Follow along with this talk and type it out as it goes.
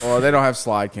Well, they don't have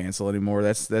slide cancel anymore.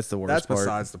 That's the worst part. That's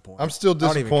besides the point. I'm still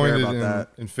disappointed in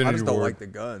Infinity Ward. I just don't like the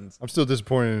guns. I'm still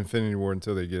disappointed in Infinity Ward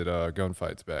until they get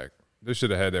gunfights back. They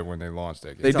should have had that when they launched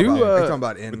that game. They do. Talking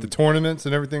about with the tournaments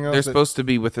and everything else. They're supposed to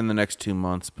be within the next 2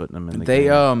 months putting them in the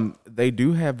game. They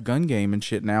do have gun game and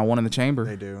shit now. One in the chamber.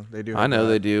 They do. I know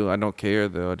they do. I don't I don't care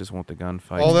though. I just want the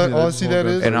gunfight. All I see that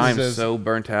is, and I'm so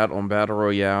burnt out on battle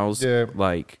royales. Yeah.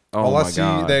 Like, all my I see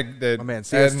god. that oh, man,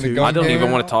 I don't even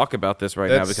want to talk about this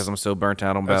right now because I'm so burnt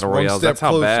out on battle royales. That's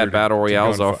how bad battle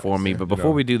royales are for me. But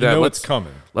before we do that,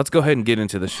 let's go ahead and get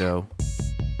into the show.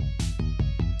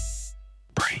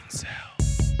 Brain cell.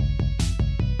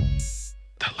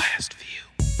 The last view.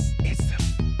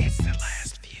 It's the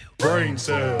last view. Brain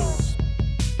cells.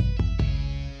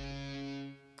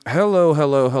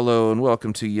 Hello, and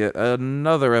welcome to yet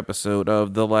another episode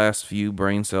of The Last Few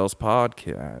Brain Cells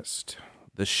podcast.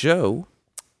 The show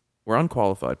where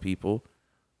unqualified people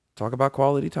talk about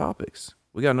quality topics.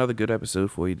 We got another good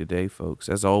episode for you today, folks.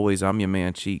 As always, I'm your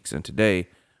man, Cheeks, and today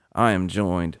I am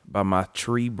joined by my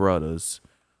tree brothers,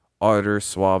 Arter,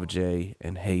 Suave,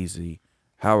 and Hazey.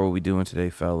 How are we doing today,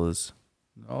 fellas?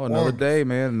 Oh, another day,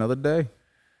 man. Another day.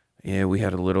 Yeah, we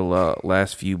had a little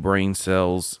last few brain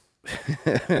cells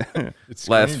gaming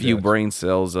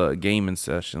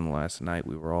session last night.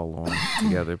 We were all on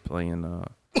together playing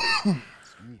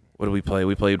what did we play?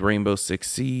 We played Rainbow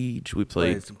Six Siege. We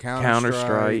played some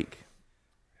Counter-Strike.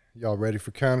 Y'all ready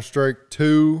for Counter-Strike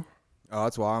 2? Oh,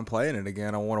 that's why I'm playing it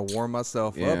again. I want to warm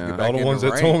myself up. Get back all the ones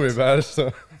that ranked. told me about it.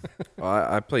 So.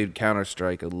 I played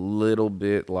Counter-Strike a little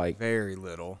bit, like very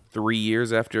little, 3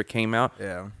 years after it came out.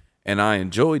 Yeah. And I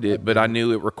enjoyed it, but I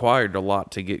knew it required a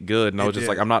lot to get good, and I was just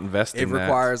like, I'm not investing. It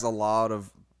requires a lot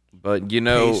of, but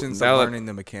patience of learning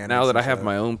the mechanics. Now that I have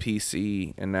my own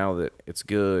PC, and now that it's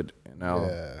good, and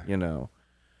now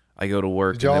I go to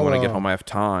work, and then when I get home, I have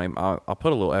time. I'll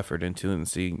put a little effort into it and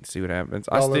see what happens.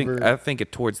 I think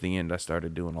towards the end, I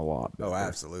started doing a lot better. Oh,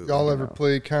 absolutely. Y'all ever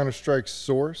play Counter-Strike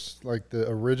Source, like the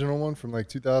original one from like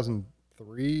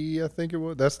 2003? I think it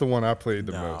was. That's the one I played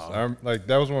the most.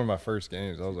 That was one of my first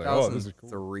games. I was like, oh, this is cool.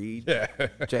 3. Yeah.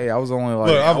 Jay, I was only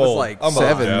like, Look, I'm old. like I'm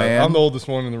 7, old, man. I'm the oldest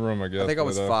one in the room, I guess. I think I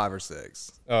was 5 or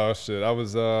 6. Oh shit, I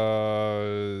was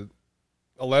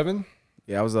 11.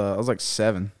 Yeah, I was like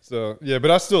 7. So yeah,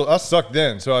 but I sucked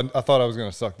then. So I thought I was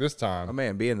gonna suck this time. Oh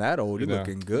man, being that old, you're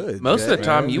looking good. Most of the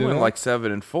time, you went like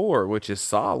 7 and 4, which is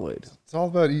solid. It's all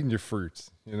about eating your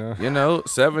fruits, you know.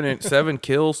 7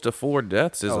 kills to 4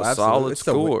 deaths is a solid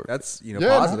score. That's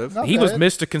positive. Not he bad. was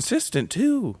Mr. Consistent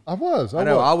too. I was. I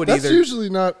know. I would That's either usually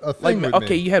not a thing. Like, with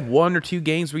okay, me. you had 1 or 2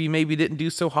 games where you maybe didn't do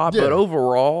so hot, Yeah. but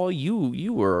overall,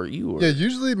 you were. Yeah,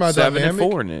 usually my 7 dynamic.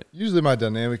 and 4 in it. Usually my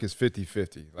dynamic is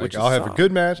 50-50. Like Which is I'll have solid. a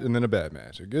good match and then a bad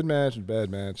match, a good match and a bad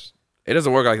match. It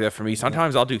doesn't work like that for me.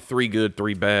 Sometimes I'll do 3 good,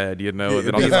 3 bad, and then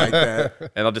It'd I'll be just, like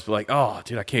that. and I'll just be like, oh,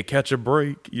 dude, I can't catch a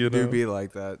break. It'd be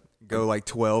like that. Go like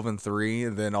 12 and 3,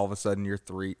 and then all of a sudden you're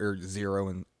 0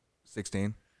 and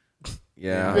 16.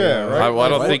 Yeah, Yeah, right. I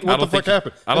don't think. What I don't the fuck think.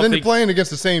 happened? I And don't then think you're playing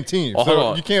against the same team, Oh, hold so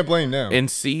on. you can't blame them. in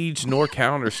Siege nor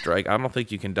Counter Strike, I don't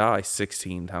think you can die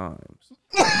 16 times.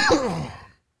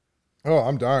 Oh,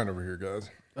 I'm dying over here, guys.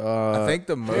 I think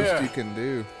the most you can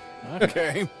do.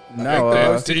 Okay. No,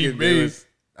 Those you can do TVs. is-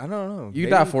 I don't know. you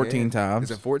Maybe die you 14 can. times.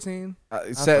 Is it 14?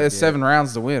 It's 7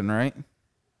 rounds to win, right?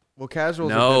 Well, casuals.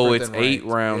 No, are it's different 8 than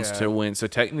ranked. rounds Yeah. to win. So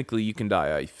technically, you can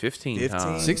die 15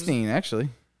 times. 16, actually.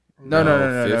 No,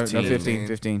 15.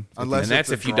 15. Unless And that's it's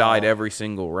a if you draw. died every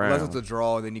single round. Unless it's a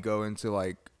draw, and then you go into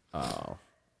like. Oh.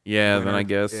 Yeah, then I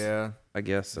guess. Yeah, I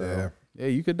guess so. Yeah. Yeah,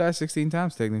 you could die 16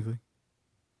 times, technically.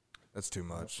 that's too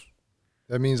much.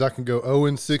 That means I can go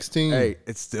 0-16. Hey,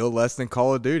 it's still less than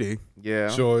Call of Duty. Yeah.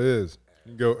 Sure is.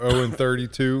 You can go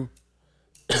 0-32.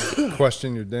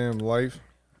 Question your damn life.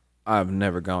 I've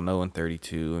never gone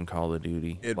 0-32 in Call of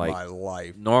Duty. In like, my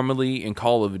life. normally in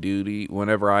Call of Duty,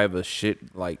 whenever I have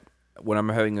when I'm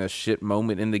having a shit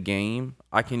moment in the game,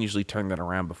 I can usually turn that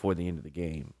around before the end of the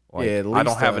game. Like, Yeah, at I don't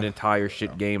least, have an entire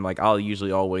shit game. Like, I'll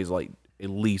usually always like at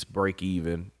least break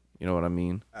even. You know what I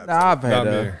mean? Nah, Not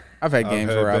me. I've had games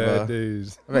where bad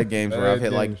days. I've had games where I've Bad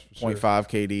hit like games, for 0.5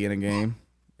 KD in a game.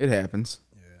 It happens.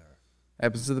 Yeah.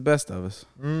 Happens to the best of us.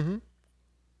 Mm-hmm.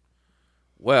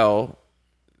 Well,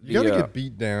 You got to get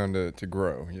beat down to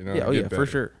grow. You know. Yeah, get for better.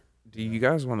 sure. do you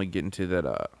guys want to get into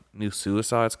that new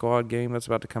Suicide Squad game that's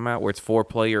about to come out, where it's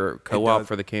 4-player co-op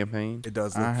for the campaign? It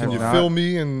does. I Look have Can you not. fill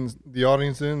me and the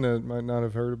audience in that might not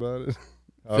have heard about it?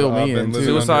 Fill me I've been in, too. living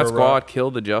Suicide under a Squad rock.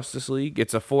 Kill the Justice League.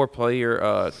 It's a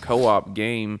 4-player co-op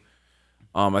game.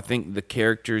 I think the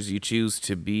characters you choose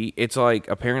to be, it's like,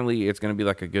 apparently it's going to be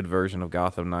like a good version of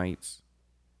Gotham Knights.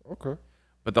 Okay.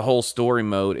 But the whole story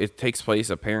mode, it takes place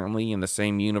apparently in the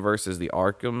same universe as the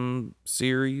Arkham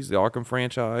series, the Arkham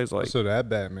franchise. Like, So that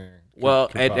Batman.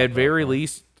 well, at very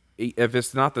least, if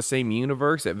it's not the same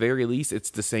universe, at very least,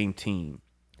 it's the same team.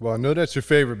 Well, I know that's your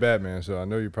favorite Batman, so I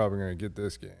know you're probably going to get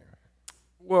this game.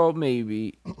 Well,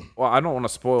 maybe. Well, I don't want to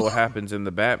spoil what happens in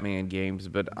the Batman games,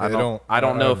 but I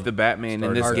don't know if the Batman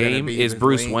in this game is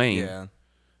Bruce Wayne. Yeah.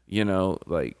 You know,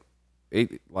 like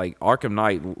Arkham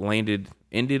Knight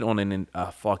ended on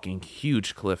a fucking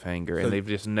huge cliffhanger, and they've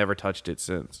just never touched it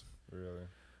since. Really?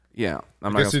 Yeah,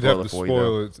 I'm I not guess gonna you'd have spoil to it for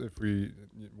spoil you. it if we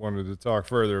wanted to talk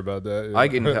further about that. Though. I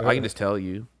can just tell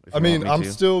you. If I you mean, want me I'm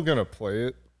to. still gonna play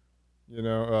it. You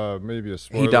know, maybe a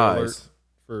spoiler He dies. alert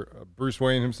for Bruce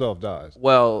Wayne himself dies.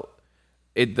 Well,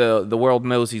 the world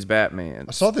knows he's Batman.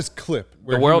 I saw this clip.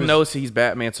 Where The he world was- knows he's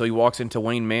Batman, so he walks into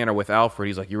Wayne Manor with Alfred.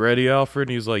 He's like, "You ready, Alfred?"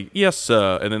 And he's like, "Yes,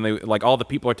 sir." And then they all the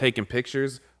people are taking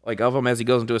pictures of him as he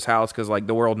goes into his house because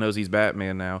the world knows he's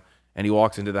Batman now. And he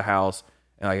walks into the house,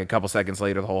 and a couple seconds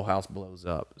later, the whole house blows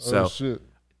up. So Oh shit!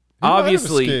 He might have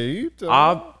obviously, escaped.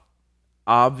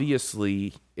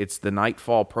 obviously, it's the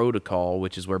Nightfall Protocol,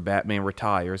 which is where Batman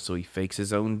retires. So he fakes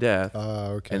his own death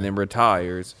Okay. and then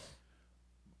retires.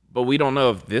 But we don't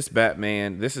know if this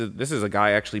Batman, this is a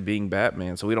guy actually being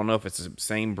Batman, so we don't know if it's the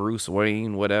same Bruce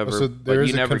Wayne, whatever. So But there is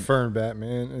you a never confirmed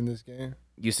Batman in this game.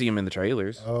 you see him in the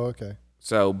trailers. Oh, okay.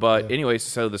 So, but anyways,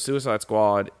 so the Suicide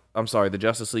Squad, the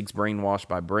Justice League's brainwashed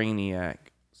by Brainiac.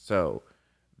 So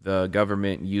the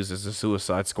government uses the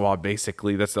Suicide Squad.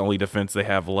 Basically, that's the only defense they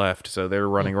have left. So they're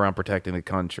running around protecting the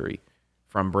country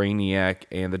from Brainiac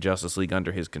and the Justice League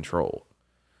under his control.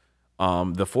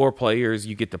 The 4 players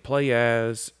you get to play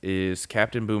as is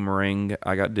Captain Boomerang.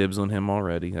 I got dibs on him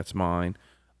already. That's mine.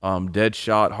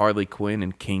 Deadshot, Harley Quinn,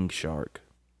 and King Shark.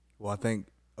 Well, I think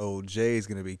Jay is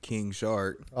going to be King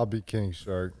Shark. I'll be King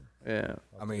Shark. Yeah.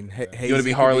 I mean, You wanna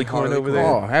be Harley Quinn over there?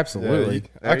 Oh, absolutely.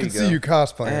 I can see you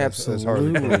cosplaying as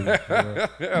Harley Quinn.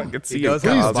 I can see He does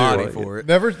have a Please body do. for it.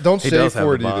 Never, don't He shave does have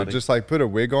for a it either. body. Just like put a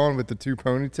wig on with the 2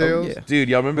 ponytails. yeah. Dude,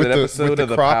 y'all remember With that the- episode with the of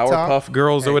the crop top? Powerpuff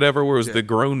Girls or whatever, where it was the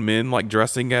grown men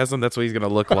dressing as him? That's what he's gonna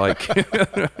look like. He's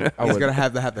going to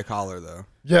have the collar, though.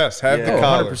 Yes, have Yeah. the Oh,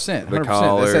 collar. 100%. The 100%.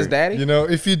 collar. That says daddy, You know,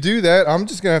 if you do that, I'm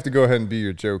just gonna have to go ahead and be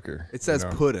your Joker. It says you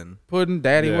know? pudding. pudding,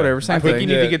 daddy, Yeah. whatever. Same I think thing.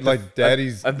 you need to get like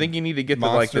Daddy's. I think you need to get the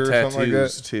monster or something like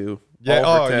tattoos that. too. Yeah.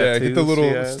 All Oh over yeah. Get the tattoos, little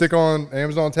yes. stick on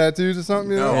Amazon tattoos or something.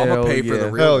 You No, know? I'm going to pay Hell for the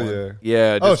yeah. real Hell one.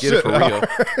 yeah. Yeah, just get it for real.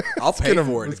 I'll pay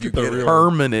for it let's if you get the get it. real-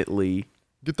 Permanently.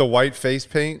 Get the white face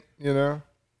paint. You know.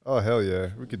 Oh hell yeah,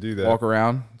 we could do that. Walk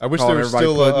around. I wish calling there was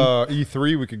everybody still pudding. a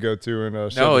E3 we could go to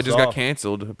and show No, it this just got off.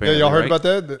 canceled. Yeah, Apparently, y'all heard right? about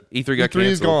that? E3 got E3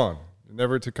 is canceled. gone,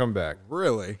 never to come back.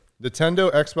 Really?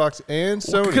 Nintendo, Xbox, and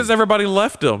Sony. Because everybody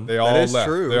left them. they all is left.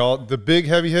 true. They all the big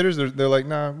heavy hitters. They're like,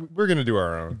 nah, we're gonna do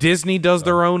our own. Disney does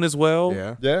their own as well.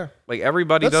 Yeah. Yeah, Like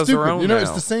everybody that's does stupid. their own You know, now. it's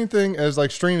the same thing as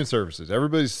like streaming services.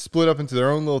 Everybody's split up into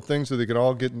their own little things so they can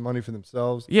all get money for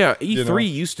themselves. Yeah, E3 know?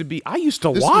 used to be. I used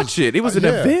to This watch it. It was an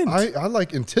yeah, event. I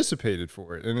like anticipated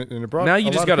for it, and it brought. Now a you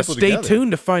lot just of got to people stay together. tuned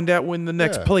to find out when the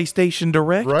next Yeah. PlayStation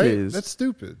Direct Right? is, That's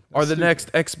stupid. or That's the stupid.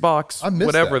 next Xbox, I miss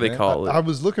whatever that, they man. call it. I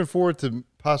was looking forward to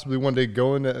possibly one day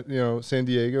going to San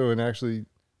Diego and actually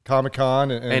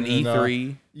Comic-Con and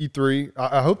E3. E3.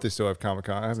 I hope they still have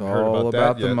Comic-Con. I haven't heard All about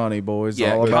about that the yet. money, boys.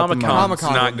 Yeah, all about the Comic money. Comic-Con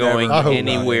Con's not would never- going I hope not.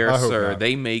 anywhere, I hope sir. not.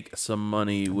 They make some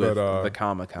money with But, the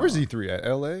Comic Con. Where's E3 at?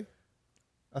 LA,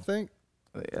 I think.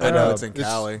 I know it's in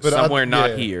Cali. but Somewhere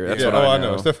not here. That's what I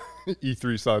know. It's definitely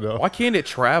E3 signed up. Why can't it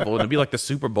travel and it'd be like the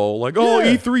Super Bowl? Like, oh,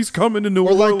 Yeah. E3's coming to New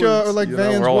Or like, Orleans. You know,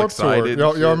 Vans we're all Warped Tour. excited. Y'all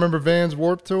and shit. remember Vans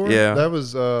Warped Tour? Yeah. That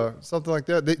was something like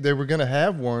that. They were going to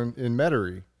have one in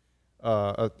Metairie,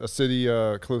 a city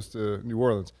close to New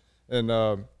Orleans. And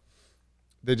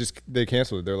they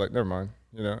canceled it. They're like, never mind.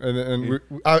 You know,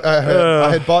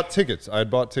 I had bought tickets. I had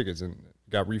bought tickets and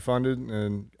got refunded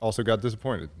and also got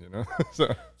disappointed, you know. So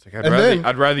It's like, and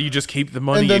I'd rather you just keep the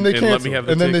money and then they and canceled. let me have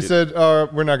the and then they ticket.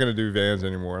 said, we're not going to do Vans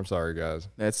anymore. I'm sorry, guys.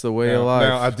 That's the way of life.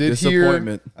 Now, I did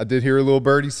Disappointment. hear a little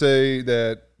birdie say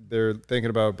that they're thinking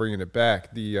about bringing it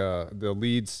back. The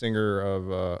lead singer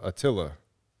of Attila,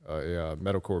 a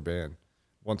metalcore band,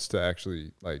 wants to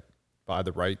actually like buy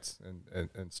the rights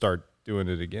and start doing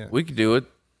it again. We could do it.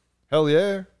 Hell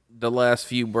yeah! The last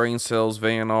few brain cells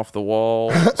van off the wall.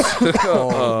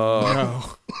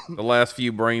 The last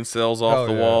few brain cells off Hell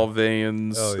the yeah. wall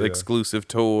vans Hell yeah. exclusive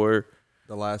tour.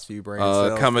 The last few brain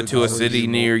cells. Coming to a city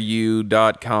near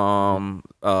you.com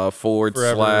 / forever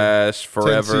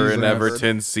 10 and ever seasons.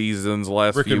 10 seasons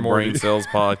last Rick few and brain Morty. cells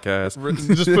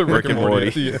podcast. Just put Rick and Morty.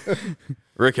 at the end.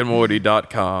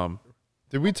 rickandmorty.com.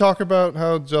 Did we talk about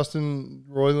how Justin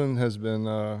Roiland has been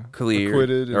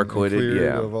acquitted? Or acquitted, cleared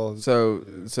yeah. of all So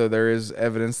there is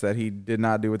evidence that he did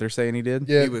not do what they're saying he did.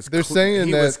 yeah, they're saying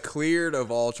he that was cleared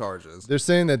of all charges. they're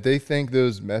saying that they think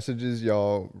those messages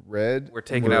y'all read We're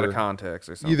taken out of context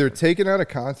or something. either taken out of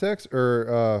context or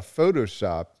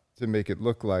photoshopped to make it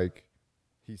look like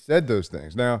he said those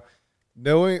things. Now,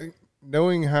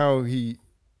 knowing how he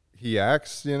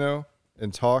acts,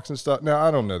 and talks and stuff. Now,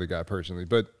 I don't know the guy personally,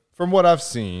 but from what I've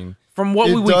seen, From what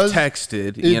we've does-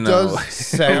 texted, it does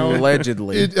sound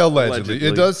Allegedly. allegedly.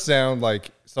 It does sound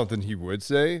like something he would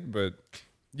say, but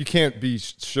you can't be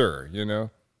sure,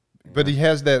 But he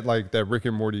has that that Rick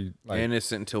and Morty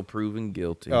innocent until proven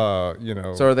guilty. So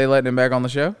are they letting him back on the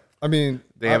show? I mean,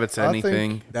 They haven't said I think-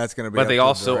 anything. That's going to be. But up they to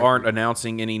also the aren't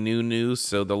announcing any new news.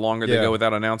 So the longer they Yeah. go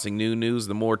without announcing new news,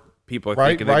 the more people are Right-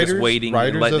 thinking they're just writers- waiting and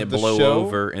writers letting of it the blow show-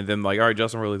 over. And then all right,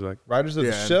 Justin Roiland's back. Writers of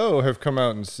the Yeah. show have come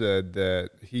out and said that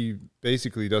he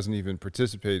basically doesn't even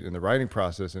participate in the writing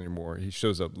process anymore. He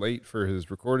shows up late for his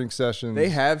recording sessions. They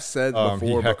have said He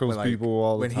before, but heckles when, people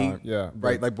all the when time. He, Yeah,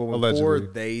 right. but But before allegedly.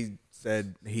 they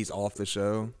said he's off the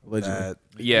show. Allegedly. That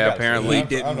Yeah, apparently. he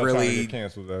didn't I'm not trying to really get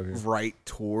canceled out here. write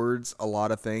towards a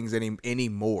lot of things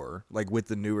anymore. Like with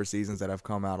the newer seasons that have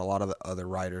come out, a lot of the other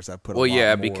writers have put. Well, a lot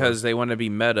yeah, more. because they want to be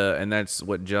meta, and that's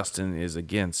what Justin is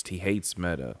against. He hates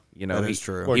meta. That is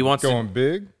true. What, He wants going to.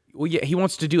 big. Well, yeah, he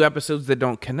wants to do episodes that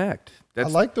don't connect. I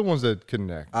That's like the ones that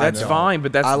connect. I that's don't. fine,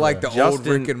 but that's I like the old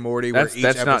Justin- Rick and Morty where That's each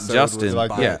that's not episode Justin. was like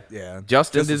by- that. yeah.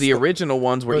 Justin Just did a the sto- original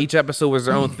ones where but- each episode was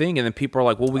their own thing, and then people are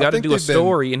like, "Well, we I got to think do a they've been-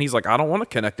 story," and he's like, "I don't want to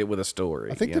connect it with a story."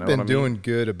 I think You they've know been what I mean? doing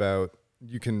good about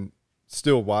you can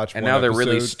still watch. and one now they're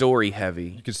really episode. story heavy.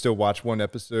 You can still watch one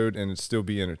episode and it still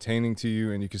be entertaining to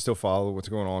you, and you can still follow what's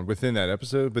going on within that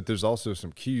episode. But there's also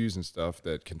some cues and stuff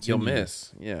that continue. You'll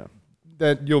miss, yeah.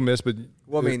 That you'll miss. But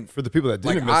Well, I mean, for the people that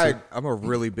Like didn't miss it, I'm a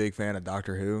really big fan of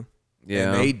Doctor Who.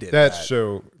 Yeah. and they did that that.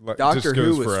 show just Doctor goes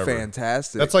Who was forever.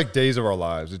 fantastic. That's like Days of Our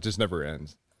Lives. It just never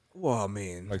ends. well, I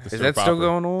mean, Like the Is soap that still opera.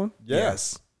 going on? Yeah.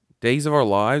 yes. Days of Our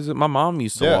Lives. My mom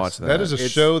used to Yes, watch that. that is a It's-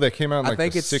 show that came out in like I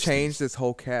think the it's 60s. changed its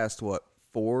whole cast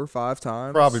 4 or 5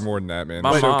 times. Probably more than that, man.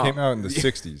 My The show mom- came out in the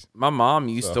 60s. My mom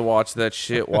used to watch that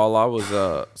shit while I was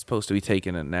supposed to be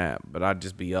taking a nap, but I'd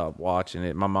just be up watching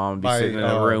it. My mom would be sitting in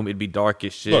a room. It'd be dark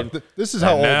as shit. Look, this is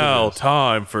how old now, it is.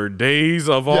 time for Days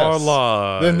of Our Yes.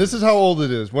 Lives. Then this is how old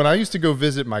it is. When I used to go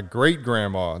visit my great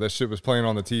grandma, that shit was playing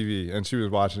on the TV, and she was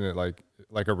watching it like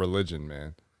a religion,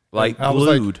 man. Like And I was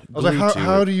glued. I was like, glued to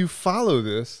how it. do you follow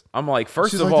this? I'm like,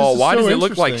 first She's of like, all, this is why so does it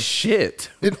look like interesting. shit?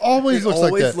 It always looks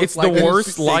like that. It's the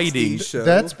worst lighting.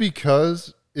 That's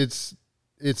because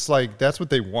it's like that's what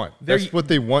they want. That's what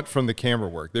they want from the camera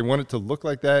work. They want it to look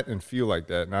like that and feel like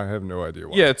that, and I have no idea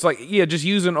why. Yeah, it's like just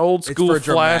use an old school for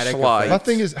dramatic flashlight. My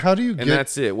thing is, how do you get? And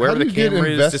that's it. how Wherever do the you get camera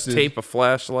is, just invested- tape a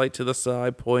flashlight to the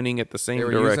side, pointing at the same They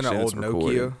were direction. using an it's old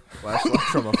recording. Nokia flashlight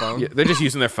from a phone. Yeah, they're just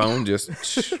using their phone. Just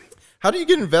How do you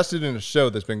get invested in a show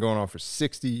that's been going on for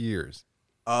 60 years?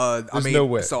 I There's mean, no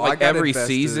way. So I like got every invested-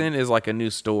 season is like a new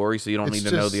story, so you don't It's need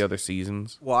to know just- the other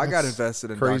seasons. Well, I got That's invested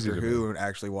in crazy Doctor to Who and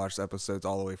actually watched episodes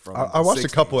all the way from. I the watched a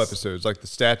couple 60s. episodes, like the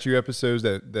statue episodes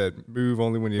that move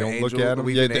only when you The don't look angel- at the them.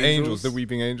 weeping Yeah, the angels, angels? the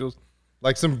weeping angels.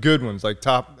 Like some good ones, like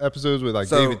top episodes with like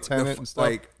So, David Tennant and stuff.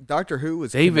 Like Doctor Who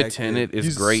was David connected- Tennant is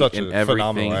He's great such in a phenomenal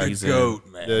everything actor. he's the in. goat,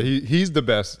 man. Yeah, he's the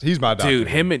best. He's my doctor. Dude,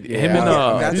 him and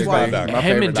that's he's why my doctor. my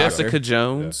him favorite and doctor. Jessica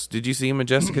Jones. Did you see him and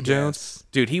Jessica Jones? Yes.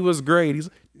 Dude, he was great. He's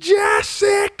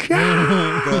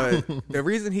Jessica. the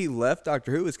reason he left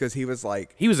Doctor Who is because he was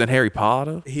like, He was in Harry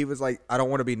Potter. I don't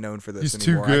want to be known for this He's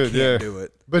too anymore. good. I can't Yeah, do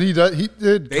it. But he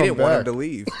did. They come didn't want him back. to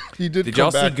leave. He did. Did come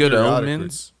y'all see back Good periodically.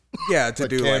 Omens? Yeah, to Like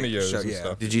do cameos like and yeah.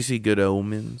 stuff. Did you see Good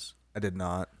Omens? I did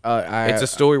not. It's a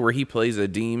story where he plays a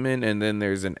demon, and then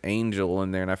there's an angel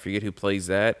in there, and I forget who plays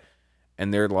that.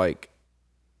 And they're like,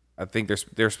 I think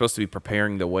they're supposed to be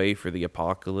preparing the way for the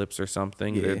apocalypse or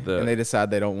something. Yeah. They're And they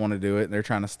decide they don't want to do it, and they're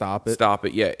trying to stop it. stop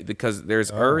it, yeah, because there's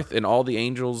Earth, and all the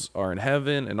angels are in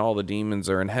heaven, and all the demons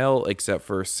are in hell, except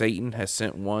for Satan has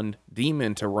sent one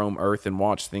demon to roam Earth and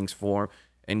watch things for him.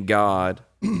 And God,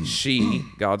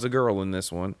 God's a girl in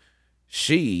this one.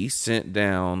 She sent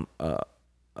down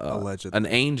Allegedly. an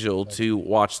angel to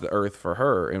watch the earth for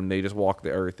her, and they just walk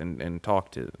the earth and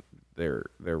talk to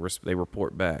they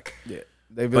report back. Yeah.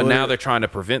 But now they're trying to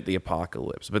prevent the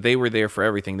apocalypse. But they were there for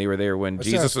everything. They were there when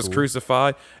Jesus sounds was cool.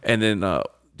 crucified, and then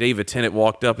David Tennant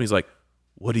walked up and he's like,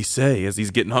 "What'd he say?" As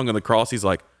he's getting hung on the cross, he's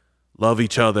like, "Love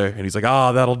each other," and he's like,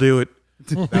 "That'll do it."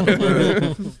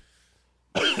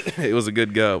 It was a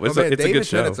good go. It's Oh, man, a David good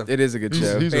show. Tennant's a It is a good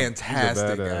show. He's a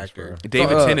fantastic badass, actor. bro.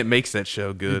 David Uh, Tennant makes that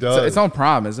show good. does. It's on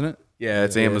Prime, isn't it? Yeah,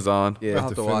 it's Amazon. Yeah. I'll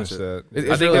have to watch finish it. that. It's I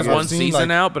think really there's good. one I've seen, season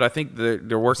like- out, but I think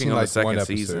they're working seen, on the like, second one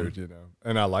season. episode,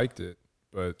 and I liked it,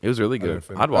 but It was really I didn't good.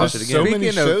 finish I'd watch There's it again. so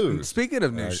many shows. Speaking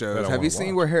of new that I shows, have wanna you seen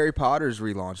watch. where Harry Potter's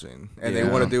relaunching and they Yeah.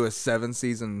 want to do a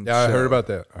 7-season? Yeah, I show? heard about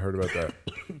that.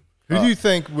 Who do you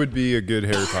think would be a good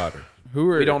Harry Potter?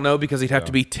 We don't know because he'd have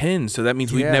to be 10, so that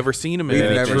means we've Yeah. never seen him in We've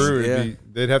anything. never- True. yeah.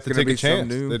 They'd have to It's gonna take a be some chance.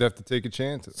 new- They'd have to take a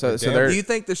chance. So Damn. they're- Do you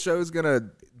think the show's gonna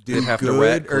do They'd have to good, or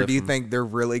Radcliffe do you them. think they're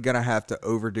really gonna have to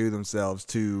overdo themselves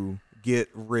to get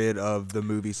rid of the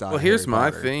movie side? Well, of here's Harry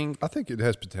my Potter? thing. I think it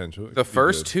has potential. It The could be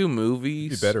first good. 2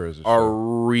 movies Be better as a are show.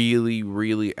 really,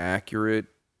 really accurate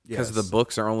because the Yes.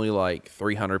 books are only like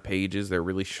 300 pages. They're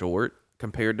really short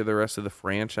compared to the rest of the You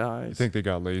franchise. think they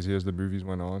got lazy as the movies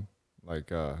went on?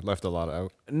 Like left a lot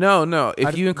out. No. If I-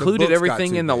 you the included books got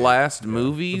everything too in the big. last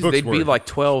movies, books they'd be were. like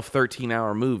 12,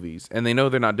 13-hour movies. And they know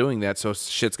they're not doing that, so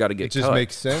shit's got to get It just cut.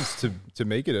 makes sense to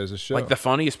make it as a show. Like the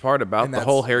funniest part about And the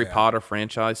whole that's- Harry yeah. Potter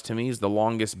franchise to me is the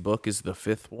longest book is the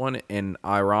 5th one, and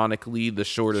ironically, the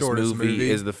shortest movie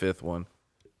movie. is the 5th one.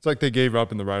 It's like they gave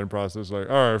up in the writing process. Like,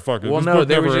 all right, fuck it. Well, this no, book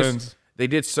they never were just ends. they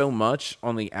did so much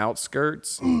on the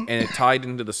outskirts, and it tied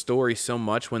into the story so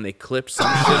much. When they clipped some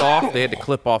shit off, they had to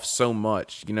clip off so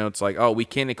much. You know, it's like, oh, we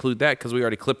can't include that because we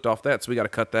already clipped off that, so we got to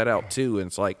cut that out too. And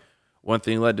it's like one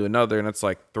thing led to another, and it's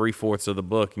like 3/4 of the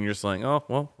book, and you're just like, oh,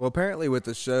 well, Well, apparently with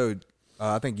the show,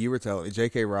 I think you were telling me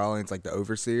J.K. Rowling's like the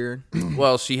overseer.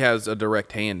 well, she has a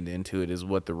direct hand into it, is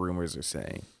what the rumors are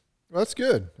saying. Well, that's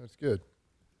good. That's good.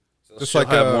 Just She'll like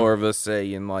have more of a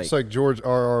say in It's like George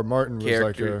R.R. Martin was like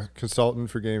characters. a consultant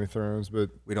for Game of Thrones,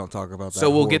 but We don't talk about that. So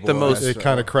we'll get the horrible most- ass it show.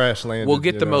 kind of crash landed. we'll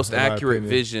get you the know, most in my accurate opinion.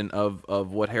 vision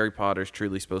of what Harry Potter's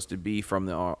truly supposed to be from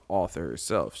the author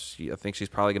herself. I think she's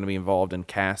probably going to be involved in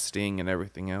casting and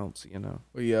everything else, you know.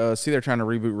 We see they're trying to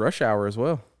reboot Rush Hour as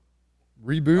well.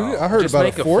 Reboot it? I heard Just about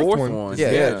make a fourth one.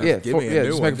 Yeah, Yeah, yeah. give me a new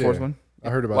just make a one. fourth Yeah. one. I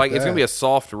heard about Like that. it's going to be a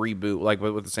soft reboot, like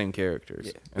with the same characters.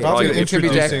 Yeah. It's It's probably gonna gonna It's gonna be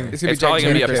Jack. introducing- It's gonna be it's probably Jackie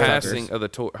going to be a Chan and Chris passing Tucker. of the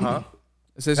torch. Huh?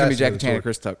 It says it's gonna be Passing Jackie of the Chan and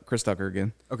torch. Chris Tucker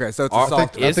again. Okay, so it's I a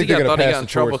soft. think- Is he? they're I gonna thought he pass got in the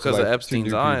trouble torch to, because of like, two Epstein's new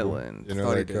people. Island. You I know,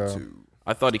 thought he like, did too.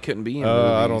 I thought he couldn't be in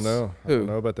I don't movies. know. I Who? don't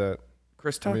know about that.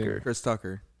 Chris I mean, Tucker. Chris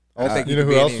Tucker. Also, I think you he know could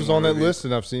who be else in was any on that movie. list,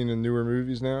 and I've seen in newer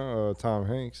movies now? Tom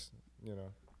Hanks. You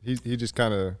know, he just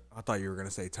kind of. I thought you were gonna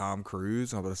say Tom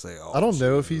Cruise. I'm gonna say. Oh, I don't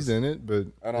know if Jesus. he's in it, but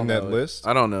I don't in know that it. list,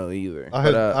 I don't know either. I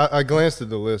had But, I glanced at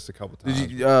the list a couple times.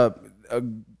 Did you?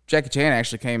 Jackie Chan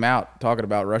actually came out talking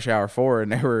about Rush Hour 4,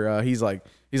 and they were. He's like,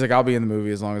 I'll be in the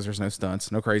movie as long as there's no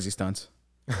stunts, no crazy stunts.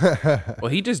 Well,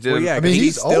 he just did. Well, yeah, I mean, he's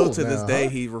he's still old to this now, day huh?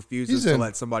 he refuses He's to in-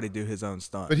 let somebody do his own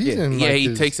stunt. But he's in. yeah, like, he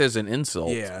his- takes it as an insult.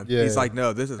 yeah, Yeah. he's like,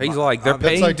 no, this is. He's my- like, they're I'm-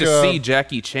 paying like, to see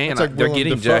Jackie Chan. it's like They're Willem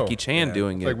getting Dafoe. Jackie Chan Yeah.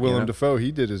 doing It's it. like you Willem know? Dafoe.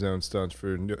 He did his own stunts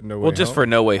for No Way Well, just Home. for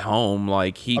No Way Home,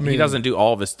 like he mean- doesn't do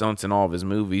all of his stunts in all of his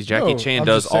movies. Jackie No, Chan I'm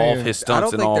does just all of saying- his I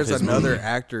stunts don't in all think of there's his another movies.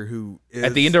 actor who is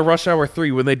At the end of Rush Hour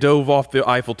 3, when they dove off the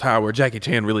Eiffel Tower, Jackie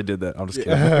Chan really did that. I'm just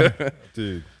kidding.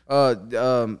 Dude.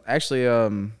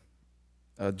 Actually,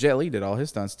 Jet Li did all his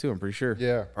stunts too. I'm pretty sure.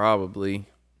 Yeah. Probably.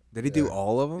 Did he do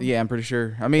all of them? Yeah, I'm pretty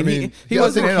sure. I mean, mean, he yeah, I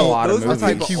wasn't think in a he- lot of Those are movies. the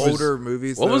type He of was- older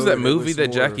movies. What was though, that and it movie was that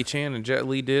more Jackie of- Chan and Jet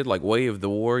Li did, like Way of the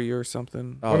Warrior or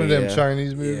something? Oh, One of them yeah.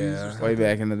 Chinese movies. or Yeah. something. way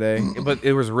back in the day. But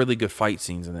it was really good fight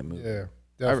scenes in that movie. Yeah.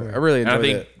 I Definitely. really And I enjoyed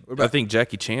think it. What about- I think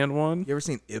Jackie Chan won. You ever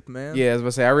seen Ip Man? Yeah, I was about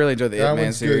to say I really enjoyed the that Ip Man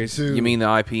one's series. good too. You mean the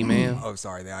IP man? Oh,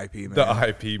 sorry, the IP man. the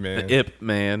IP man? The IP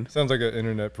man. Sounds like an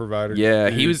internet provider. Yeah,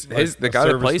 dude. he was Like the a guy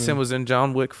that plays serviceman. him was in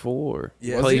John Wick 4.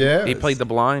 Yeah. He played, Yes. he played the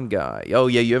blind guy. Oh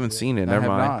yeah, you haven't seen it. I Never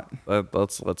have mind.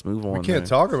 Let's move on. We can't there.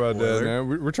 talk about that, Spoiler.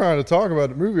 man. We're trying to talk about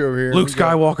the movie over here. Luke We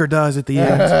got- Skywalker dies at the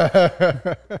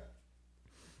end.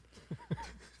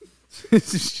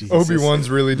 Obi-Wan's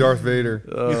really Darth Vader.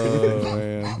 Oh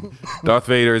man, Darth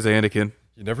Vader is Anakin.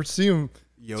 You never see them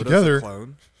Yoda's together. a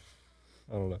clone.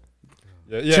 I don't know.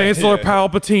 Yeah, Chancellor yeah.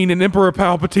 Palpatine and Emperor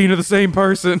Palpatine are the same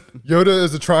person. Yoda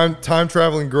is a time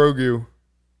traveling Grogu.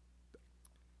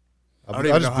 I don't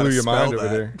even know just how blew to your mind spell over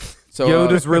that. there. So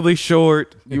Yoda's really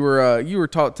short. you were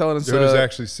telling us Yoda's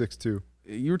actually 6'2".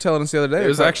 you were telling us the other day It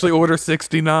was actually Order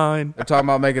 69. they're talking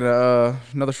about making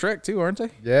another Shrek too, aren't they?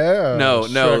 Yeah. No,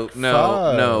 Shrek 5,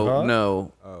 huh?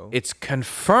 no. Oh. It's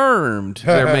confirmed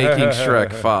they're making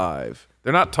Shrek 5.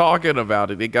 They're not talking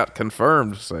about it. It got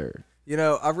confirmed, sir. You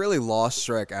know, I really lost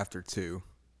Shrek after 2.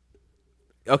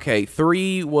 Okay,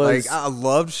 3 was Like I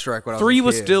loved Shrek when I was 3 a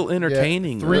was kid. still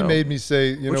entertaining. 3 though. made me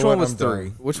say, you Which know one what, was I'm 3?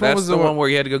 done. Which one That's was the one where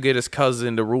he had to go get his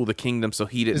cousin to rule the kingdom, so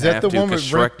he didn't Is that have the to one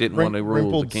because with Shrek didn't want to rule the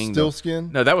wrinkled kingdom.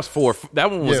 Stillskin? No, that was 4. That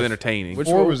one was Yeah, entertaining. Which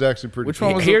 4 one- was actually pretty which cool.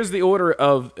 one was Here's the order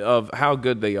of how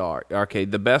good they are. Okay,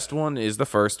 the best one is the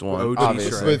first one. OG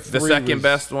Obviously. Shrek. The 3 second was-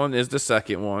 best one is the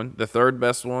second one. The third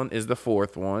best one is the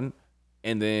fourth one.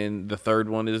 And then the third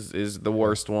one is the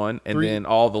worst one. And 3 then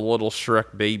all the little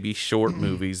Shrek baby short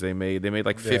movies they made. They made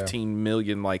like 15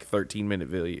 million, like 13-minute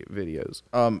videos.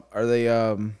 Are they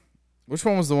which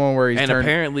one was the one where he And turned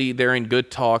apparently they're in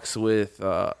good talks with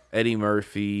Eddie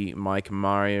Murphy, Mike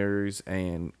Myers,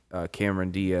 and Cameron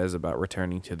Diaz about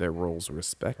returning to their roles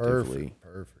respectively.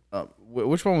 Perfect.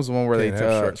 which one was the one where Can't they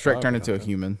have Shrek Shrek turned five into a without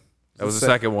human? That was the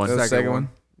second one. That was the second one.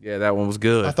 Yeah, that one was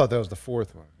good. I thought that was the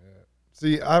 4th one. Yeah.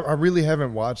 See, I really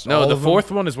haven't watched No, all the of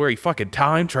fourth one is where he fucking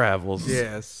time travels.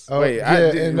 Yes. them. Oh, Wait, yeah,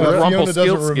 and With Fiona doesn't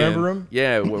Rumpelstiltskin. remember him.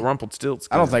 Yeah, with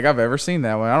Rumpelstiltskin. I don't think I've ever seen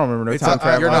that one. I don't remember no It's time a-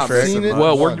 travel. you're on not Shrek. missing seen it. much.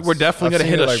 Well, once. we're definitely I've gonna seen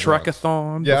hit it a like once.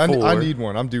 Shrekathon. Yeah, before. I need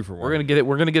one. I'm due for one. We're gonna get it.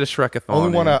 We're gonna get a Shrekathon.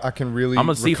 Only one in. I can really. I'm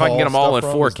gonna see if I can get them recall all in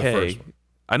stuff from is the 4K. first one.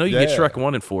 I know you get Yeah. Shrek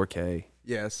 1 in 4K,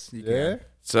 Yes. You Yeah. can.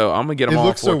 so I'm gonna get them It all in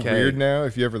looks so 4K. weird now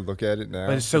if you ever look at it now.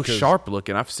 But it's so because- sharp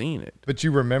looking. I've seen it. But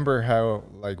you remember how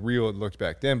like real it looked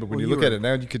back then. But when Well, you you look at were- it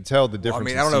now, you could tell the Well, difference. I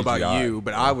mean, in I don't know about CGI. you,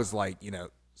 but I was like,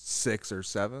 6 or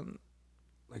 7.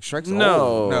 Like Shrek's No.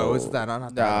 old. No, is that not Nah,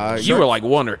 that old? You were like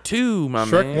 1 or 2, my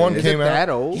Shrek man. 1 Is came it out. that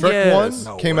old? Shrek Yes.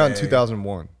 1 No came out in way.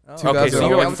 2001. Okay, so you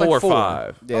were I like was 4 or 4.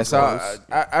 5. Yeah, so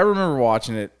I remember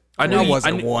watching it. I knew I you,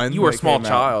 wasn't one You were a when it small came out.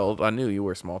 child. I knew you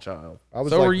were a small child. I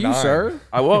was So like were you, 9. sir?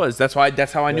 I was. That's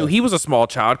how I knew he was a small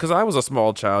child because I was a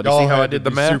small child. You Y'all see how had I to did the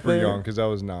be math? super there? young because I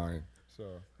was 9. So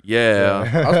Yeah.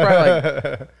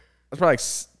 I was probably like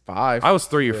 5. I was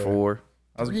 3 or 4.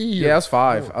 I was, 3 yeah, I or was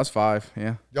 5. 4. I was 5.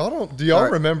 Yeah, do y'all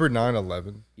Alright. remember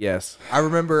 9/11? Yes. I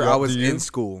remember Yeah, I was do you? in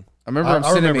school. I remember him I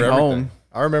sending remember me everything. home.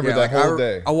 I remember Yeah, that like, whole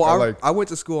day. I went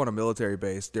to school on a military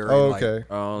base during Oh, okay. like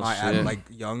Oh, my shit. like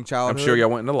young I'm childhood. sure y'all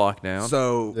went into lockdown.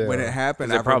 So Yeah. when it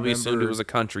happened, they I probably remember, assumed it was a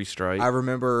country strike. I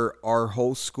remember our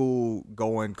whole school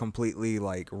going completely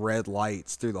like red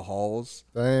lights through the halls,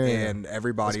 Damn. and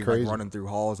everybody That's like crazy. running through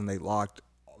halls, and they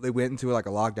went into like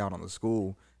a lockdown on the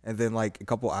school, and then like a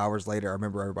couple hours later, I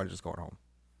remember everybody just going home.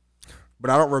 But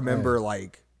I don't remember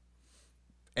like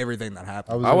everything that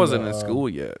happened. I wasn't in school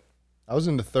yet. I was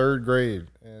in the 3rd grade,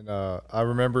 and I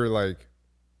remember like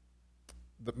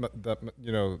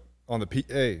on the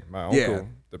PA, my uncle, Yeah.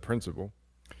 the principal,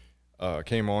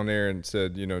 came on there and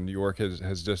said, New York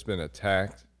has just been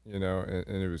attacked, and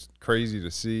it was crazy to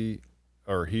see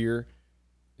or hear.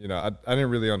 I didn't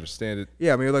really understand it.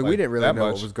 Yeah, I mean, like we like, didn't really that know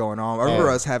much. what was going on. I remember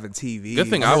us having TV. Good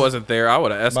thing I wasn't there. I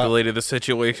would have escalated the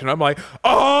situation. I'm like,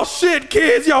 oh shit,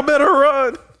 kids, y'all better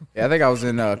run. Yeah, I think I was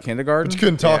in kindergarten. But you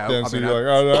couldn't talk Yeah, then, I so mean, you're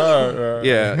like, oh.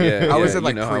 Yeah, yeah. I was yeah, in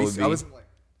like you know how it would be. I was in like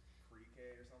pre-K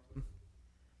or something.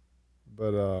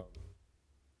 But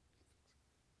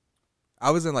I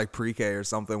was in like pre-K or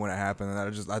something when it happened,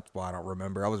 and that's why I don't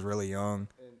remember. I was really young.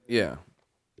 Yeah.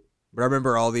 But I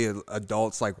remember all the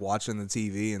adults like watching the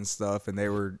TV and stuff, and they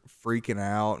were freaking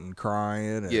out and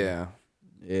crying. And Yeah.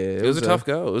 Yeah, It was a tough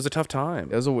go. It was a tough time.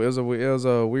 It was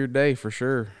a weird day for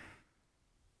sure.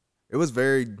 It was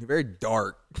very, very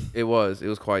dark. It was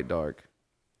quite dark.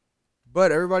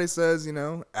 But everybody says,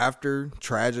 after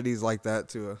tragedies like that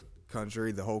to a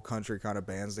country, the whole country kind of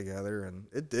bands together, and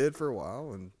it did for a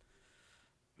while, and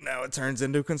now it turns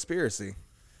into a conspiracy.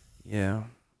 Yeah.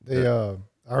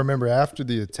 I remember after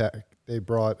the attack, they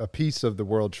brought a piece of the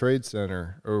World Trade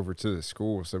Center over to the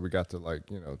school, so we got to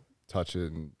touch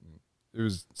it, and it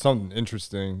was something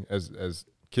interesting as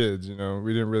kids. We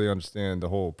didn't really understand the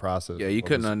whole process. Yeah, you what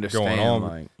couldn't was understand. going on.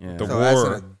 Like, yeah. The So as an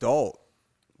war. adult,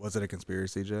 was it a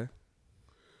conspiracy, Jay?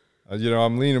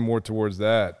 I'm leaning more towards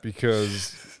that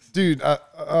because, dude,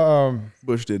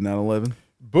 Bush did 9/11.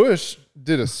 Bush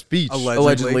did a speech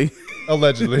Allegedly.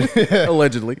 allegedly.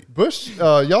 Allegedly. Bush,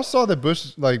 y'all saw that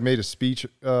Bush made a speech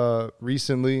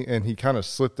recently, and he kind of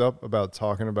slipped up about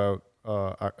talking about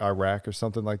Iraq or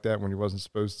something like that when he wasn't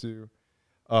supposed to.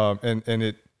 And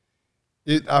it.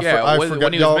 I when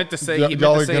forgot. he was meant to say, he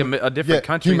meant to say a different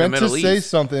country He in the meant Middle to say East.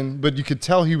 something, but you could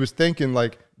tell he was thinking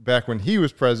back when he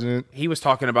was president. He was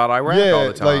talking about Iraq all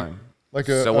the time.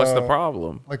 So What's the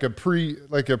problem? Like a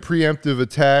preemptive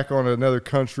attack on another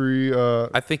country.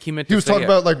 I think he meant to He was say talking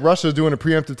about Russia doing a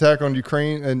preemptive attack on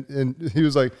Ukraine, and he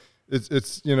was like,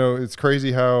 it's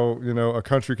crazy how a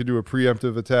country could do a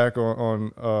preemptive attack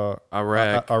on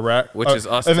Iraq, which is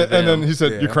us and to then, and then them. he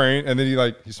said Yeah. Ukraine, and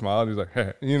then he smiled. He was like,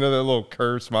 hey. That little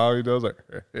curved smile he does, like.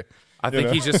 I think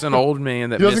he's just an old man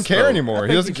that He doesn't missed care the- anymore.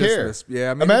 He doesn't care. Yeah,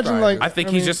 I mean, Imagine he like probably I think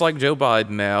he's just like Joe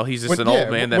Biden now. He's just an yeah,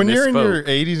 old man that when you're in your misspoke.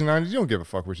 80s and 90s, you don't give a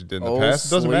fuck what you did in the Old past.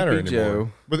 It doesn't matter Sleepy anymore.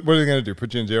 Joe. What are they gonna do?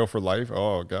 Put you in jail for life?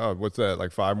 Oh God, what's that?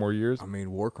 Like 5 more years? I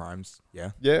mean, war crimes.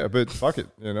 Yeah. Yeah, but fuck it.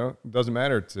 You know, it doesn't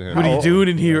matter to him. What are you doing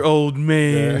in here, old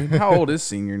man? How old is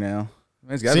Senior now?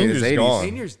 He's got to be in his Senior's 80s. gone.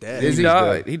 Senior's dead. Is He he?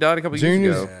 died. He died a couple years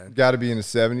Junior's ago. got to be in his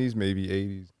 70s, maybe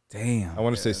 80s. Damn. I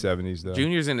want to say 70s though.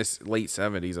 Junior's in his late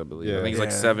 70s, I believe. I Yeah. think he's like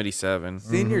Yeah. 77.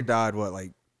 Senior died what,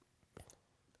 like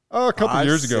Oh, a couple 5,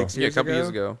 years ago. 6 Yeah, a couple years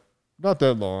ago. Not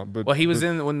that long, but Well, he was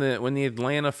in when the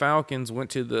Atlanta Falcons went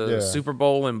to the Yeah. Super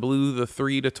Bowl and blew the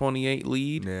 3-28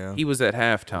 lead. Yeah. He was at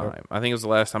halftime. I think it was the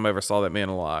last time I ever saw that man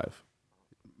alive.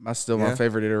 My Yeah.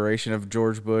 favorite iteration of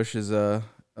George Bush is Harold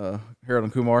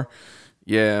and Kumar.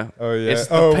 Yeah. Oh yeah. It's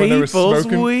the when they were people's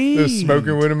smoking, weed. they were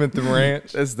smoking with him at the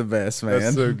ranch. That's the best, man.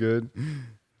 That's so good.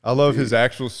 I love his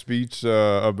actual speech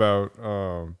about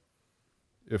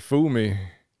if fool me,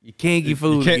 You can't get you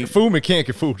fooled can't again. fool me, can't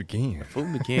get fooled again. Fool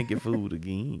me can't get fooled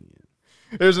again.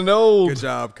 There's an old good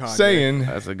job, Kanye. saying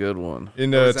That's a good one.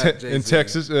 in What was that, in Jay-Z?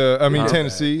 Texas.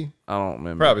 Tennessee, I don't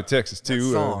remember. probably Texas That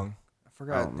too. song. I I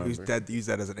forgot don't who's remember. that used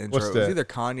that as an intro. What's It was that? either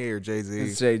Kanye or Jay Z.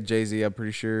 It's Jay-Z, I'm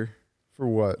pretty sure. For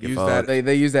what? Used fuck. that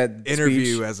They use that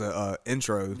interview speech. as a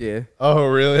intro. Yeah. Oh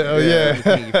really? Oh Fool me yeah.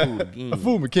 can't get fooled A again.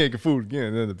 fool me can't get fooled again.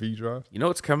 And then the beat drops. You know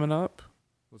what's coming up?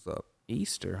 What's up?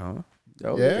 Easter, huh?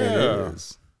 Oh, Yeah. It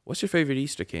is. What's your favorite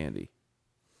Easter candy?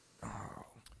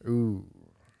 Ooh,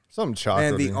 something chocolate.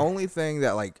 And the only thing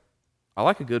that like, I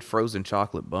like a good frozen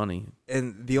chocolate bunny.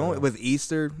 and the only with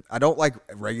Easter, I don't like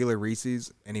regular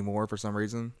Reese's anymore for some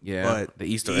reason. Yeah, but the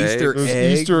Easter Those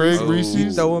egg Easter egg Reese's,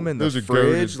 Reese's, throw them in the those are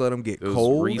fridge, goated. let them get Those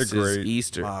cold, Reese's great.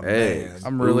 Easter My eggs. man.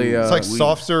 I'm really It's like we-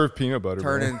 soft serve peanut butter.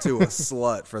 turn bro. into a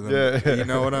slut for them. Yeah. You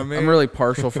know what I mean? I'm really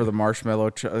partial for the marshmallow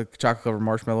chocolate covered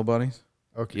marshmallow bunnies.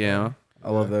 Okay. Yeah. I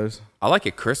love those. I like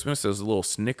at Christmas those little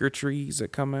Snicker trees that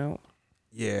come out.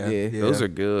 yeah, Yeah. Those are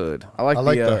good. I like the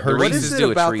the Hershey's. What Reese's is do it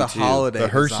a about treat, the too. holiday? The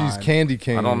Hershey's design? candy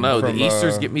cane. I don't know. from, The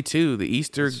Easters get me too. The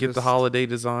Easter it's get the just- holiday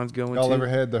designs going Y'all too. ever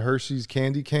had the Hershey's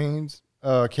candy canes?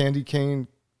 Candy cane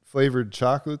flavored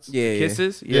chocolates. yeah,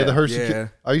 Kisses? Yeah, the Hershey. Yeah.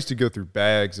 I used to go through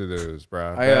bags of those,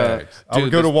 bro. I, Bags. I would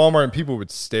dude, go to this- Walmart and people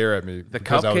would stare at me The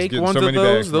because I was cupcake getting ones so of many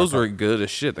bags. those in my were good as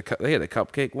shit. They had the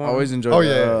cupcake I one. always enjoy Oh,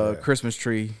 yeah. Christmas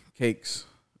tree cakes.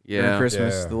 During yeah.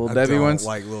 Christmas, Yeah. the little I Debbie don't ones.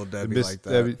 like little The Debbie Miss like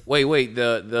that. Debbie- Wait.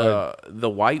 The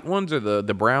white ones or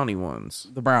the brownie ones?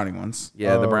 The brownie ones.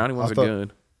 Yeah, the Oh, brownie I ones are thought-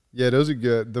 good. Yeah, those are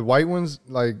good. The white ones,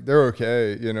 like they're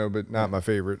okay, but not my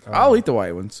favorite. I'll eat the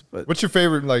white ones, but What's your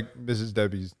favorite, like Mrs.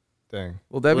 Debbie's thing?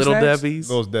 little Debbie Little snacks? Debbie's.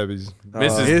 Those Debbie's.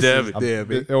 Mrs. Debbie.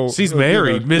 Debbie. She's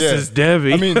married, Mrs.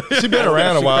 Debbie. I mean, she's been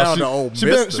around a She while. found She, an old she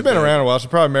been Mr. she been Debbie. around a while. She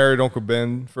probably married Uncle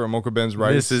Ben from Uncle Ben's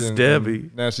rights. Mrs. and Debbie.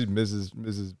 now she's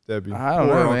Mrs. Debbie. I don't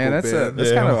Poor know, man. Uncle That's Ben.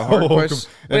 that's kind of a hard Uncle- question.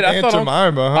 And Wait, I Aunt thought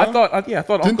Jemima, huh? I thought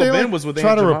Didn't Uncle they Ben like, was with try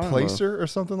Aunt to Jemima. replace her or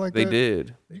something like They that?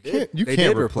 did. You can't. You They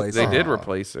can't did replace They her. did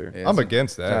replace her. Yeah, I'm so-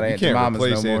 against not that. You Aunt can't Jemimas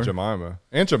replace no Aunt more. Jemima.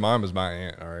 Aunt Jemima's my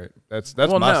aunt. All right, that's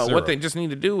Well, my no. syrup. What they just need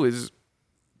to do is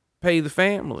pay the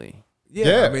family. Yeah,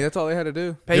 Yeah. I mean that's all they had to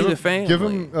do. Pay give the him, family. Give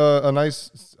him a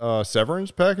nice severance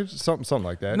package, something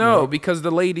like that. No, because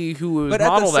the lady who was But at the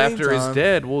modeled same after is time-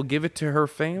 dead. We'll give it to her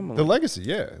family. the legacy.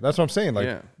 Yeah, that's what I'm saying. Like,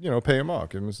 Yeah. pay him off.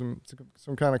 Give him some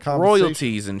kind of compensation.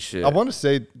 Royalties and shit. I want to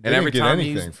say they didn't every get time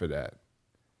anything he's- for that.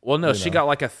 Well, no, you she know. got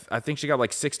like I think she got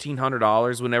like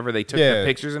 $1,600 whenever they took Yeah. the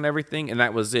pictures and everything, and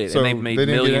that was it. So and they made they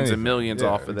didn't get millions anything. and millions Yeah,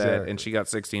 off of that, exactly. and she got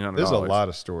 $1,600. There's a lot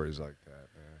of stories like that.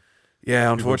 Man.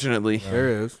 Yeah, unfortunately. There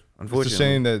is. It's a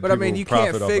shame that. But I mean, people you can't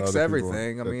profit off fix other people.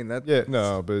 everything. I mean, that. Yeah,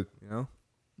 no, but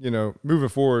You know. moving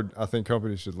forward, I think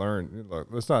companies should learn. Look,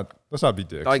 let's not be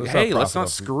dicks. Like, hey, let's profit not off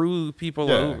screw people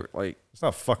Yeah. over. Like, Let's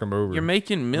not fuck them over. you're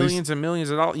making millions and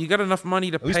millions of dollars. You got enough money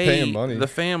to least pay 'em pay money. the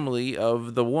family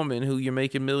of the woman who you're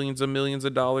making millions and millions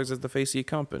of dollars as the face of your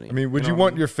company. I mean, would you know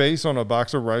want what your face on a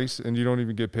box of rice and you don't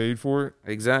even get paid for it?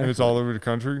 Exactly. And it's all over the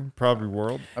country, probably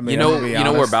world. I mean, you know, I'm gonna be we're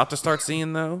honest. about to start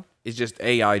seeing though is just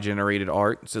AI generated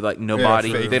art. So like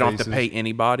nobody, fake they don't have to faces. pay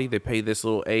anybody. They pay this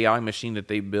little AI machine that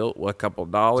they built with a couple of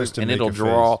dollars, Just to and make it'll a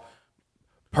draw face.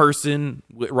 person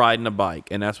riding a bike,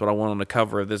 and that's what I want on the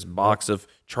cover of this box of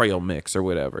trail mix or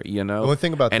whatever. You know, The only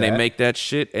thing about and that- they make that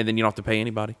shit, and then you don't have to pay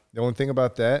anybody. The only thing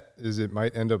about that is it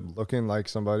might end up looking like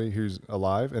somebody who's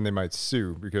alive, and they might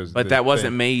sue because. But that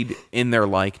wasn't made in their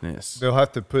likeness. They'll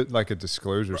have to put like a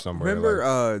disclosure somewhere. Remember,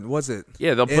 like, was it?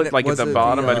 Yeah, they'll put like at was the it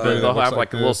bottom, the, they'll that have looks like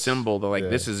like a little this. symbol. They're like, Yeah.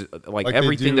 this is like Like they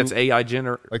everything do- that's AI like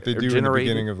they do in the generated.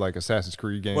 beginning of like Assassin's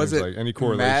Creed games, Was it like any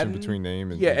correlation Madden? between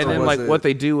name and Yeah, and Or then was like it- what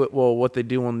they do, what they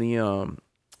do on the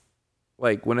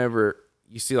like whenever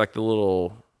you see like the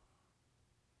little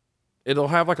it'll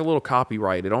have like a little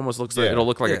copyright. It almost looks like it'll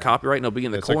look like a copyright, and it'll be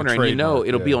in the It's like a corner, and trademark,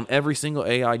 it'll be on every single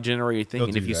AI generated thing. They'll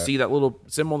And if do you that. see that little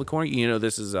symbol in the corner,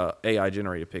 this is a AI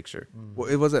generated picture.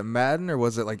 Well, was it Madden or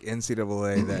was it like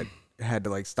NCAA that had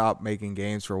to like stop making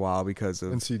games for a while because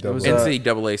of NCAA.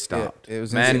 NCAA stopped. it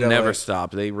was Madden NCAA. never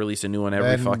stopped. They release a new one every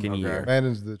Madden- fucking year.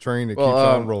 Madden's the train that keeps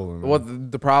on rolling.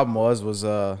 What the problem was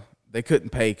they couldn't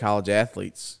pay college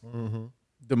athletes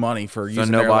the money for So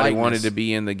using their nobody likeness. wanted to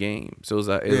be in the game. So it was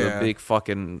a big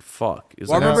fucking fuck. It was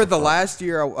Well, I a remember massive the fuck. last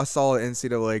year I saw an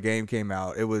NCAA game came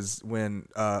out. It was when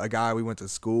a guy we went to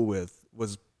school with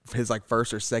was his like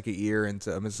first or second year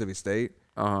into Mississippi State,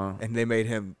 and they made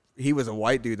him. He was a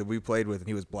white dude that we played with, and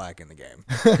he was black in the game.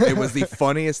 It was the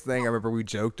funniest thing I remember. We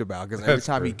joked about because every That's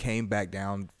time he great. came back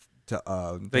down to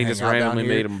They hang just out down randomly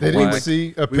here, made him They black. didn't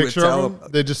see a we would picture tell of him.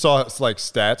 They just saw like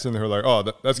stats, and they were like, "Oh,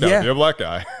 that's got to Yeah. be a black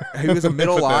guy." He was a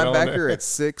middle Put that on linebacker there. at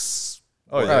 6.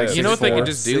 Oh, yeah. You know what they 6'4", could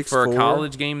just do for a 6'4".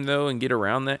 college game though, and get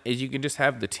around that is you can just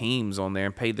have the teams on there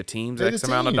and pay the teams Pay the X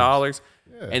amount of teams. dollars,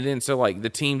 Yeah. and then so like the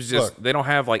teams just Look. they don't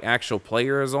have like actual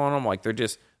players on them, like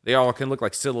they all can look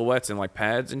like silhouettes and like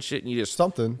pads and shit, and you just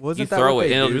Something. Wasn't you that throw what it,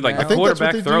 they and it'll do be like now? I the think that's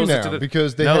what quarterback they do throws it now to the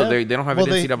because they no, have, they don't have well,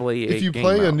 an NCAA. If you game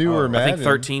play a out. newer I Madden, think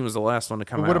 13 was the last one to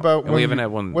come But what out. about and when we haven't you,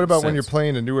 had one? What about when you're since.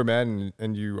 playing a newer Madden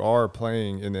and you are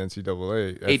playing in the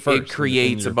NCAA? At It first,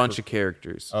 creates a bunch of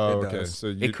characters. Oh, It okay. does. So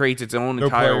you, It creates its own no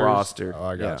entire players? roster. Oh,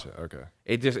 I Yeah. gotcha. Okay.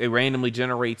 It randomly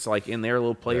generates like in their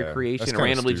little player Yeah, creation. that's It kinda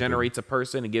randomly stupid. generates a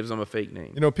person and gives them a fake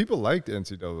name. You know, people like the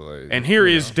NCAA. And here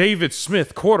is David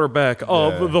Smith, quarterback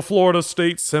of Yeah. the Florida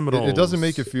State Seminoles. it doesn't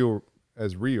make it feel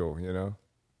as real.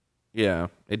 Yeah,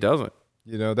 it doesn't.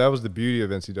 That was the beauty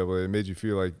of NCAA. It made you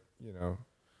feel like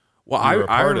Well, You were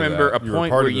a I part of remember that. a You were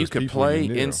point part where of you those could people play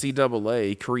you knew.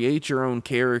 NCAA, create your own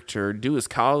character, do his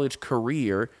college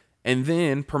career, and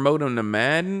then promote him to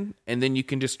Madden, and then you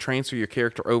can just transfer your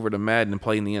character over to Madden and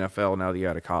play in the NFL now that you're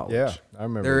out of college. yeah, I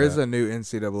remember. There is that. a new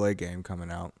NCAA game coming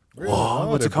out. Really? Whoa,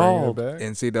 what's they're it bringing called? back?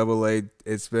 NCAA.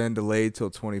 It's been delayed till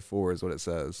 24 is what it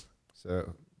says.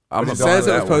 So I'm But it about says it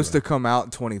that was supposed one. to come out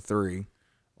in 23.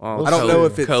 Well, I don't know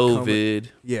if it's COVID.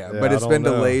 Yeah, Yeah, but I it's don't been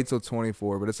know. delayed till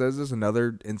 24. But it says there's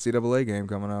another NCAA game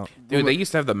coming out. Dude, they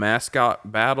used to have the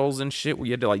mascot battles and shit where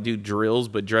you had to like do drills,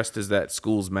 but dressed as that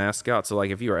school's mascot. So like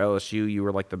if you were LSU, you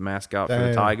were like the mascot for the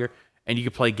Damn. Tiger, and you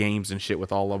could play games and shit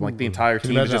with all of them. Like the entire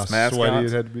can you team is imagine just how sweaty it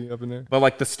mascots. had to be up in there? But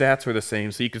like the stats were the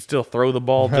same, so you could still throw the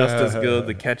ball just as good.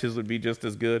 The catches would be just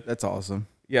as good. That's awesome.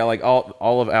 Yeah, like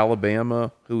all of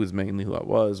Alabama, who was mainly who I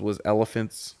was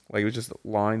elephants. Like it was just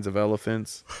lines of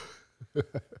elephants.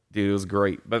 Dude, it was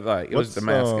great. But like it was the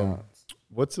mascots.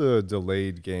 What's a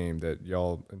delayed game that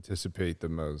y'all anticipate the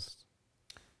most?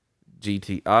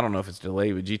 I don't know if it's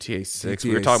delayed, but GTA 6.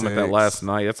 We were GTA talking about that 6. last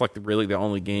night. That's like really the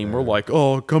only game we're like,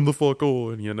 oh, come the fuck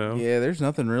on, Yeah, there's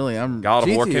nothing really. God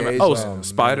of War came out. GTA 's, Oh,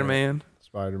 Spider-Man.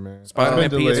 Spider-Man. Spider-Man It's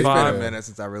been delayed. It's been PS5. a minute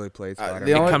since I really played Spider-Man.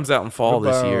 the It only- comes out in fall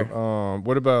this year.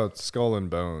 What about Skull and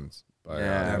Bones?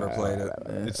 Yeah. Never played it.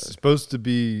 It's supposed to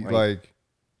be like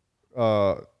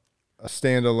a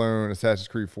standalone Assassin's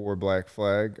Creed 4 Black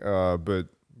Flag, but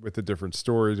with a different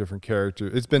story, different character.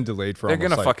 It's been delayed for They're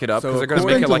almost gonna fuck it up so because they're it's gonna It's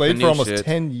make been it like the delayed for new almost shit.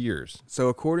 10 years. So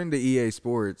according to EA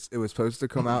Sports, it was supposed to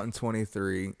come out in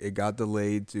 23. It got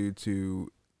delayed due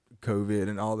to COVID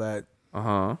and all that.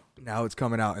 Now it's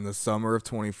coming out in the summer of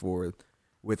 24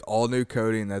 with all new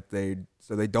coding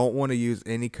so they don't want to use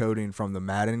any coding from the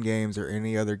Madden games or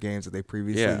any other games that they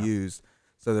previously Yeah. used.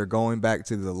 So they're going back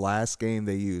to the last game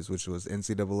they used, which was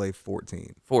NCAA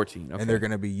 14. 14. Okay. And they're going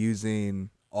to be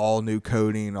using all new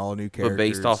coding, all new characters. but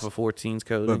based off of 14's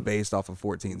code. but based off of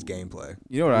 14's gameplay.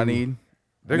 You know what I need?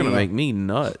 They're gonna make me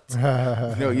nuts. You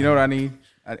know what I need?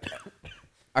 I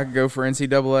could go for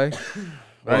NCAA.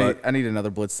 But I need another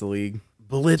Blitz the League.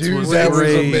 Blitz Dude, was that was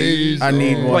great. amazing. I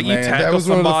need one. Like you man. That tackle was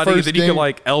one of the somebody, first then you game- can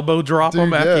like elbow drop them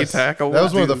Dude, after you yes. tackle. That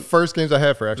was one of the Dude. first games I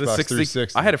had for The Xbox 60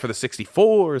 360. I had it for the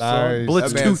 64. So Nice.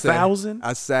 Blitz That man said, 2000.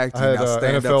 I sacked you. I had, Now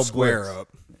stand NFL up, square Blitz. up.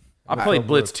 I played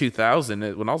Blitz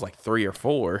 2000 when I was like 3 or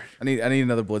 4. I need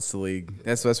another Blitz the League.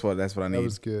 That's what I That need.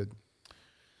 was good.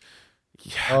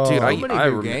 Yeah, dude, So I many new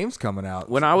remember games coming out.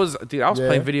 when I was Yeah.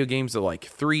 playing video games at like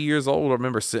 3 years old. I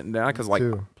remember sitting down because like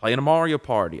too. playing a Mario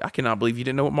Party. I cannot believe you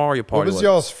didn't know what Mario What Party was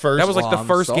y'all's first? That was like Well, the I'm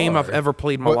first game I've sorry. ever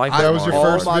played in my what, life. that was your All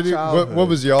first my video. childhood. What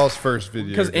was y'all's first video?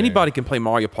 Because game? anybody can play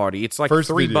Mario Party. It's like First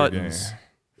 3 video buttons. game.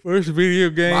 First video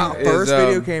game. My first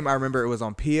video game, I remember it was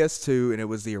on PS2, and it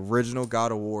was the original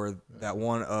God of War that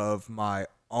one of my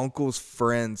uncle's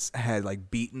friends had like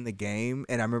beaten the game,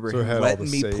 and I remember So it him had all letting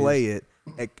the me saves. play it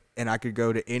and I could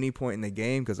go to any point in the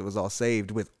game because it was all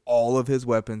saved with all of his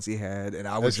weapons he had, and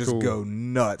I would That's just cool. go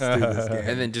nuts through this game.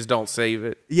 And then just don't save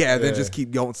it. Yeah, then just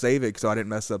don't save it so I didn't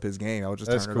mess up his game. I would just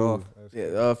That's turn cool. it off.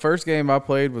 That's Yeah, first game I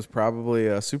played was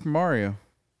probably Super Mario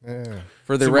Yeah.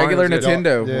 for the Super regular Mario's good.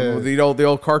 Nintendo. Yeah. With the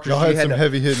old cartridge. Y'all you had some to-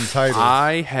 heavy hitting titles.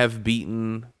 I have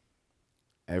beaten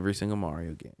every single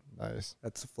Mario game. Nice.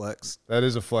 That's a flex. That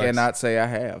is a flex. Cannot say I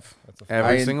have. That's a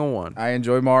Every I- single one. I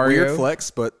enjoy Mario. Weird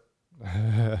flex, but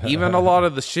Even a lot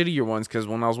of the shittier ones, because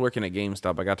when I was working at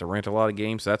GameStop, I got to rent a lot of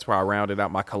games. So that's where I rounded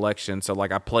out my collection. So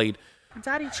like I played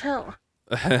Daddy, chill.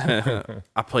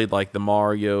 I played like the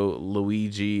Mario,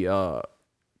 Luigi,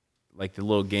 like the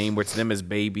little game where it's them as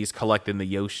babies collecting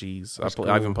the Yoshis. That's I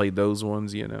even cool. played those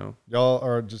ones, you know. Y'all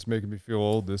are just making me feel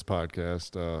old. This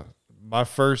podcast. My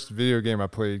first video game I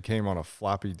played came on a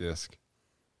floppy disk.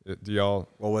 Do y'all?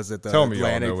 what was it? The Tell me y'all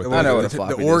Atlantic, know what what that I know was what a it,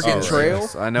 floppy the disk Oregon is. Trail.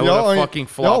 Yes, I know y'all what a ain't- fucking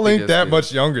floppy Y'all ain't disk that is.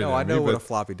 much younger No, than I know me, what a but-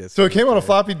 floppy disk. So it is. came on a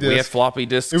floppy disk. We had floppy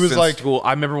disks It was since like- school. I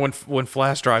remember when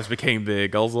flash drives became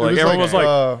big. I was like, was everyone like,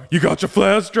 was like, "You got your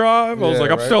flash drive?" I was yeah,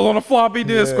 like, "I'm right? still on a floppy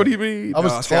disk." Yeah. What do you mean? I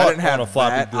was No, see, I taught didn't have on a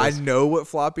floppy that. disk. I know what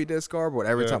floppy disk are, but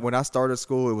every Yeah. time when I started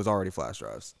school, it was already flash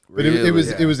drives. But it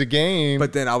was Yeah. it was a game.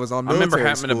 But then I was on. I remember military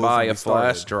having to schools buy when a we started.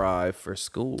 flash drive for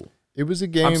school. it was a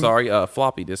game. I'm sorry, a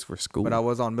floppy disk for school. But I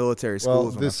was on military Well,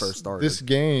 schools when I first started. this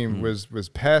game Hmm. was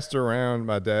passed around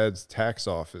my dad's tax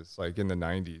office like in the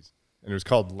 90s, and it was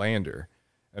called Lander.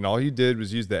 And all you did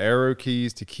was use the arrow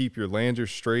keys to keep your lander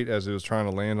straight as it was trying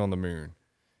to land on the moon.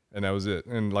 And that was it.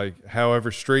 And like however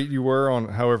straight you were on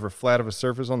however flat of a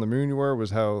surface on the moon you were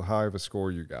was how high of a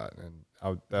score you got. And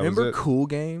that Remember was it. cool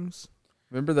games?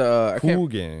 Remember the I can't- Cool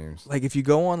games. Like if you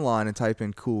go online and type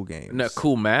in cool games. no,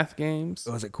 cool math games.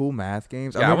 Was it cool math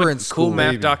games? Yeah, I remember went in to school.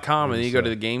 coolmath.com and then you go So, to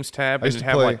the games tab I and used it to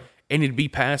have play- like and it'd be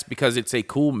passed because it's a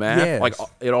cool math. Yes. Like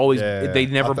it always, Yeah. they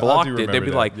never I do blocked it. They'd remember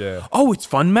be that, like, yeah. "Oh, it's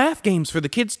fun math games for the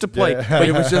kids to play." Yeah. But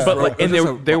It was just but ro- like, it and was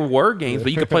there just there were games,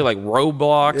 but you could play like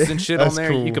Roblox and shit on That's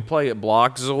there. You cool. could play at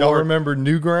Blockzord. Y'all remember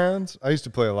Newgrounds? I used to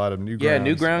play a lot of Newgrounds. Yeah,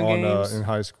 Newground on, games. in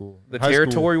high school. The High school.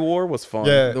 Territory War was fun.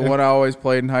 Yeah, The one I always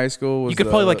played in high school was You could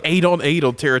play like 8-on-8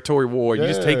 on Territory War. You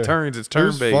just take Yeah. turns. It's It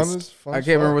was turn fun based. as- fun I as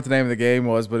can't remember fuck. what the name of the game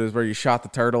was, but it was where you shot the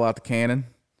turtle out the cannon,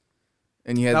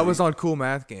 and you had That was on cool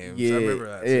math games. Yeah, I remember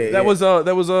that. yeah, too. That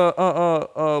was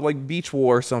like Beach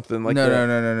War or something like no, that.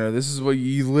 no. This is what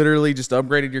you literally just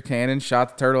upgraded your cannon,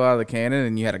 shot the turtle out of the cannon,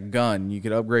 and you had a gun. You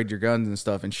could upgrade your guns and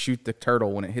stuff and shoot the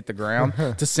turtle when it hit the ground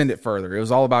to send it further. It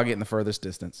was all about getting the furthest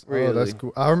distance. Oh, that's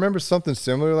cool. I remember something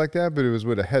similar like that, but it was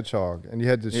with a hedgehog, and you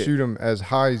had to shoot them as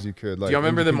high as you could. Like, Do y'all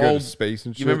remember and you them could go to old space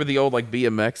and shit? You remember the old like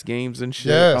BMX games and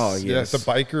shit? Yes, Oh, yes, yes. the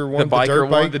biker one, The biker dirt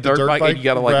one, bike, the dirt bike, and you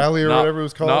gotta, like, rally or not- whatever it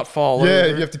was called. not fall Yeah, over.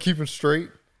 you have to keep them straight,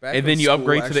 Back And when then you school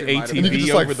upgrade to the actually might have and you ATV could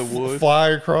just over like the wood. fly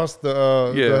across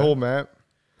the Yeah. the whole map.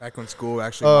 Back when school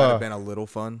actually might have been a little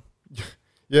fun.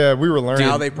 Yeah, we were learning.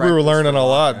 Now they we were practice learning for a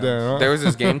lot lockdowns. then. Huh? There was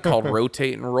this game called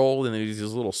Rotate and Roll, and there was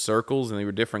these little circles, and they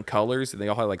were different colors, and they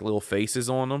all had like little faces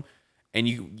on them. And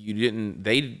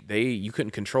you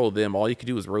couldn't control them. All you could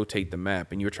do was rotate the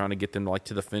map, and you were trying to get them like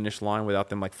to the finish line without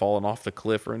them like falling off the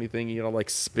cliff or anything. You know, like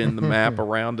spin the map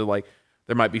around to like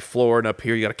there might be flooring up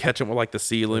here. You got to catch them with like the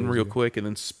ceiling real quick, and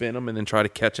then spin them, and then try to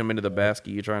catch them into the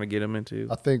basket you're trying to get them into.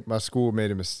 I think my school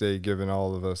made a mistake giving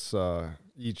all of us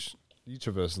each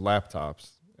of us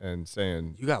laptops and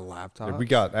saying You got laptops. we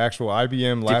got actual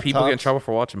IBM laptops. Did people get in trouble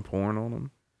for watching porn on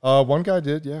them? One guy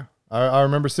did, yeah. I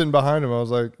remember sitting behind him. I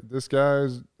was like, this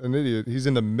guy's an idiot. He's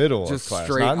in the middle just of class,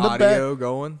 straight not in the audio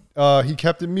going. back. He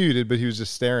kept it muted, but he was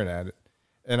just staring at it.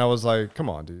 And I was like, come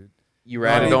on, dude. You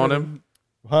ratted on even- him.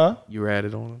 Huh? You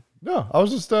ratted on him. No, I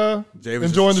was just Jay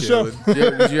was enjoying just the show.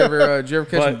 chilling. Did you ever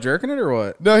catch But- him jerking it or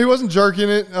what? No, he wasn't jerking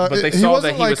it. they he saw wasn't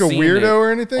that he like was a seeing it weirdo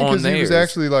or anything on because he was theirs.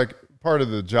 actually like part of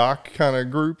the jock kind of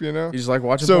group, you know. You just like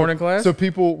watching porn in class? So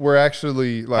people were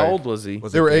actually like, How old was he?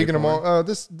 Was they it were gay egging him porn? on.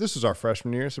 This was our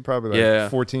freshman year, so probably like Yeah.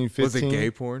 14, 15. Was it gay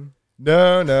porn?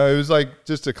 No, it was like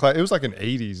just a it was like an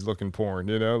 80s looking porn,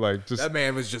 you know, like just That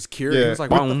man was just curious. Yeah. He was like,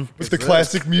 Boom. what the with fuck the is this?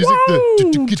 classic music.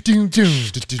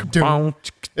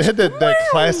 It had that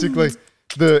classic like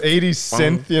the 80s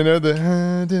synth, you know,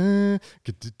 the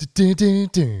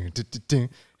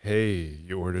hey,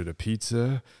 you ordered a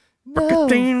pizza? No.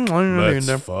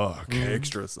 Let's fuck.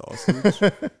 Extra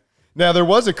sausage. Now there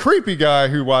was a creepy guy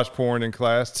who watched porn in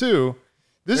class too.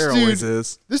 There always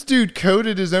is. This dude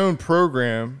coded his own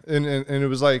program, and it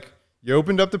was like you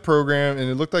opened up the program, and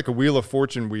it looked like a Wheel of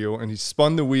Fortune wheel, and he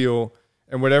spun the wheel,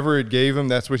 and whatever it gave him,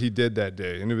 that's what he did that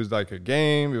day. And it was like a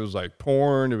game, it was like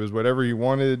porn, it was whatever he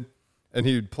wanted, and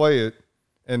he would play it.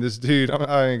 And this dude,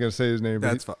 I ain't gonna say his name,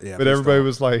 That's but, fine. Yeah, but please everybody don't.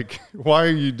 was like, "Why are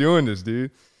you doing this,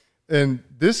 dude?" And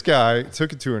this guy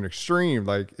took it to an extreme.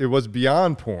 Like, it was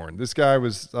beyond porn. This guy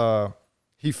was,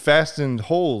 he fastened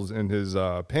holes in his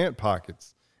pant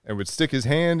pockets and would stick his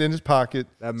hand in his pocket.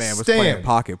 That man was playing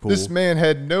pocket pool. This man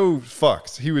had no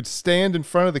fucks. He would stand in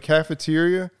front of the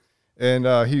cafeteria, and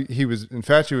he was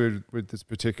infatuated with this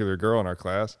particular girl in our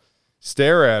class,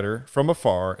 stare at her from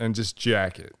afar, and just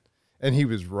jack it. And he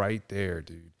was right there,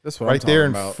 dude. That's what right I'm there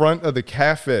talking in about. front of the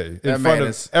cafe, in front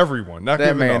of everyone. Not that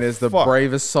giving man a is the fuck.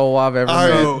 bravest soul I've ever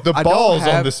met. The balls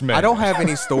on this man. I don't have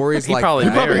any stories He like probably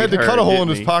that. He probably had to married cut a her, hole in didn't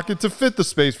his he? pocket to fit the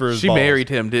space for his She balls. married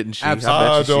him, didn't she? Absolutely. I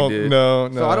I bet you she don't did. know.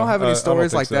 So I don't have any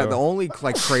stories think like that. so. The only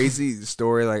like crazy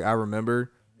story like I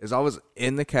remember is I was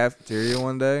in the cafeteria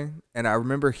one day and I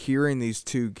remember hearing these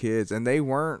two kids and they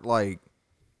weren't like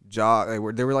they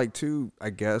were like two, I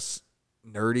guess,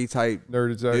 nerdy type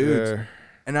Nerds out dudes. there.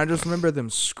 And I just remember them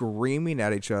screaming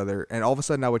at each other and all of a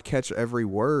sudden I would catch every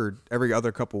word, every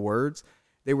other couple words.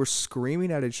 They were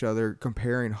screaming at each other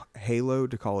comparing Halo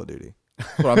to Call of Duty.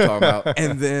 That's what I'm talking about.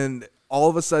 And then all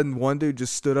of a sudden one dude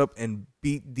just stood up and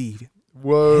beat the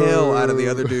Whoa. hell out of the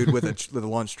other dude with a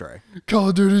lunch tray. Call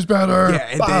of Duty's better. Yeah,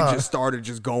 and then just started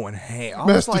just going ham. I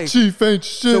was Master like, Chief ain't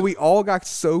shit. so we all got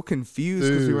so confused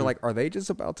because we were Dude. like, are they just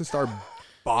about to start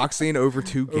boxing over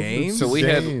two games? So we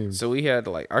James. had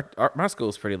like my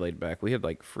school's pretty laid back. We had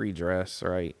like free dress,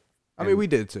 right? I mean, we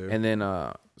did too. And then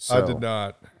so I did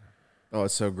not. Oh,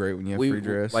 it's so great when you have we free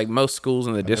dress. like most schools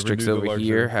in the districts knew the over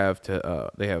here luxury. have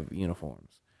to they have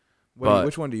uniforms.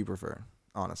 Which one do you prefer?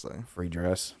 Honestly, Free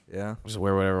dress. yeah. Just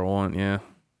wear whatever I want, yeah.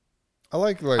 I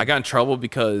like I got in trouble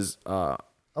because I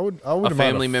would a mind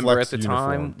family member at flex the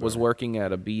uniform, time was though. working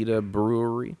at a Beta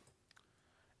brewery,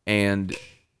 and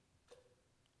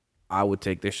I would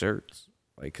take their shirts,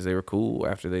 like, because they were cool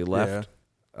after they left.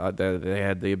 They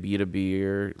had the Abita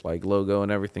beer like logo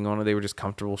and everything on it. They were just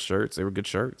comfortable shirts. They were good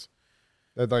shirts.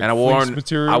 That, like, And fleece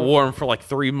material. I wore them for like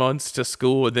 3 months to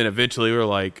school, and then eventually we were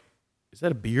like, "Is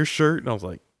that a beer shirt?" And I was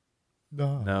like,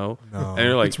 No. "No." No. And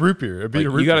they're like, It's root beer. It'd be like, a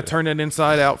root "You got to beer. turn that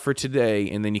inside out for today,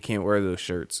 and then you can't wear those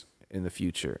shirts in the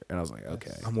future." And I was like,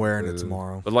 "Okay." I'm wearing it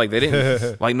tomorrow. But like they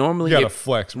didn't like normally. You got to if-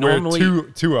 flex. Normally, Wear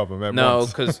two of them at no,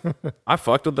 once. because I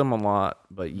fucked with them a lot,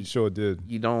 but You sure did.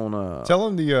 you don't.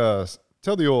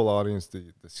 Tell the old audience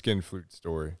the skin flute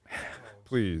story,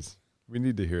 please. We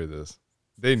need to hear this.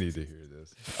 They need to hear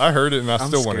this. I heard it and I I'm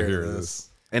still want to scared hear of this.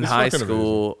 In It's high fucking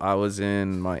school, I was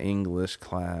in my English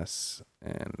class,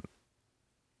 and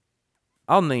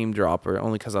I'll name drop her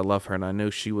only because I love her, and I know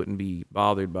she wouldn't be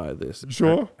bothered by this.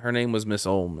 Sure. Her name was Miss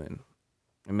Ullman,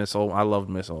 and I loved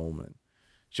Miss Ullman.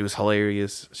 She was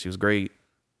hilarious. She was great.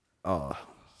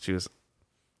 She was.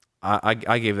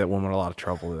 I gave that woman a lot of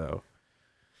trouble though.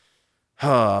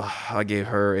 I gave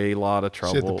her a lot of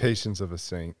trouble. She had the patience of a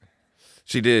saint.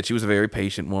 She did. She was a very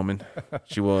patient woman.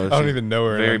 She was. I don't She even know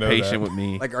her. and I Very know patient that. with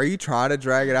me. Like, are you trying to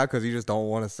drag it out because you just don't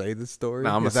want to say this story?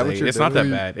 No, I'm Is gonna that what say you're it's not that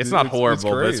doing? bad. It's not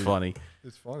horrible, but it's great. funny.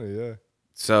 It's funny, yeah.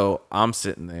 So I'm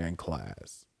sitting there in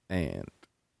class, and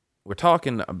we're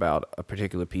talking about a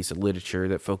particular piece of literature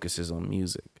that focuses on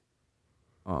music.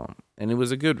 And it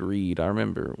was a good read. I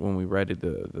remember when we read it,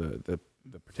 the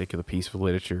particular piece of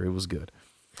literature, it was good.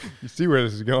 You see where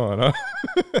this is going, huh?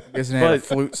 Isn't it a But-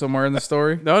 flute somewhere in the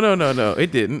story? No,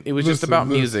 it didn't. It was just Listen, about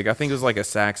listen. music. I think it was like a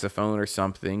saxophone or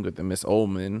something. But the Miss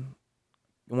Ullman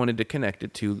wanted to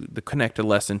connect a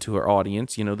lesson to her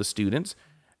audience, the students.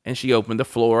 And she opened the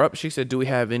floor up. She said, "Do we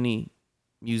have any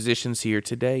musicians here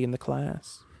today in the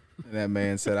class?" And that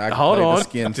man said, "I can Hold play on, the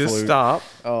skin just flute." stop.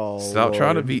 Oh, Stop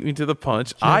trying to Lord. beat me to the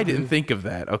punch. I didn't think of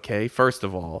that, okay, first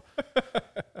of all.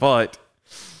 But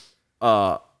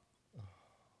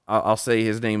I'll say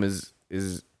his name is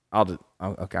I don't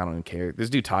even care. This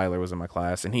dude Tyler was in my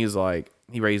class, and he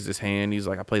raised his hand. He's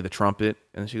like, "I play the trumpet."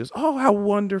 And she goes, "Oh, how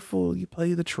wonderful. You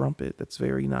play the trumpet. That's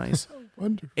very nice."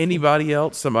 Wonderful. Anybody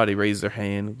else? Somebody raised their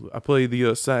hand. "I play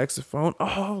the saxophone."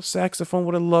 "Oh, saxophone.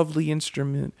 What a lovely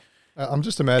instrument." I'm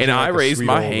just imagining. And I like a raised sweet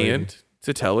my old lady. hand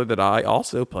to tell her that I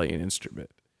also play an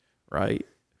instrument, right?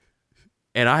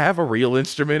 And I have a real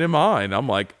instrument in mind. I'm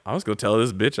like, I was going to tell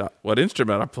this bitch what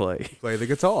instrument I play. Play the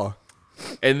guitar.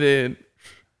 And then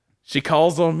she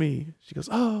calls on me. She goes,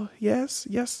 "Oh, yes,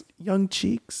 young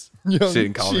cheeks." Young She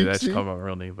didn't call me that. She Cheeksy. called my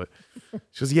real name. But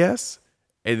she goes, "Yes."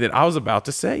 And then I was about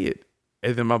to say it.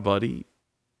 And then my buddy,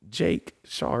 Jake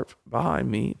Sharp,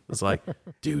 behind me was like,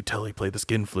 "Dude, tell he played the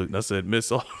skin flute." And I said,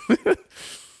 "Miss Ullman." And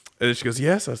then she goes,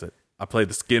 "Yes." I said, "I play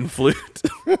the skin flute."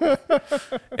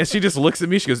 And she just looks at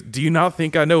me. She goes, "Do you not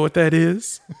think I know what that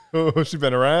is?" Oh, she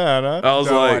been around, huh? I was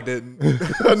No, I like, didn't. no, I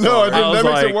didn't. I was That makes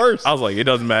like, it worse. I was like, "It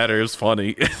doesn't matter. It was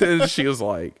funny." And she was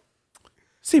like,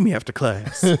 "See me after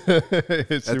class." She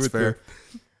That's with fair.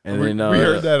 And we then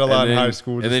heard that a lot in then- high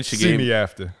school. And then Just see me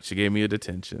after. She gave me a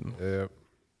detention. Yeah.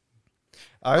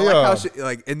 I like how she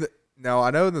like in the. Now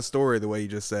I know in the story the way you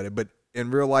just said it, but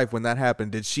in real life when that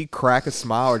happened, did she crack a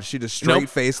smile or did she just straight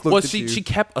face look Well, at she you? she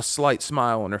kept a slight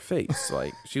smile on her face.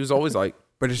 Like she was always like,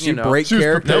 but did she you know, break She was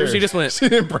character? prepared. Nope, she just went. She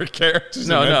didn't break character. She's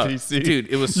No, an no, NPC. dude,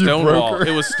 it was You broke Stonewall. her.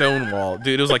 It was Stonewall,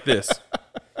 dude. It was like this.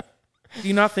 Do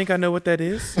you not think I know what that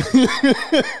is?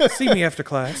 See me after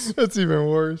class. That's even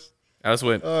worse. I just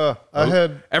went. I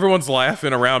had, Everyone's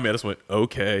laughing around me. I just went,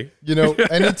 okay.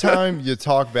 anytime you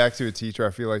talk back to a teacher,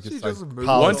 I feel like it's like just moved.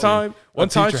 policy. One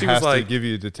time teacher she has was like, to give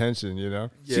you detention.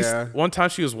 Yeah. One time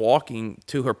she was walking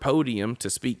to her podium to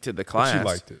speak to the class. She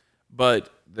liked it. But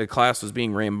the class was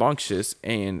being rambunctious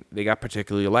and they got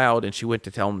particularly loud and she went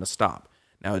to tell them to stop.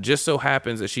 Now, it just so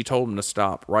happens that she told them to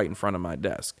stop right in front of my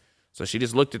desk. So she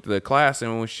just looked at the class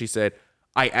and when she said,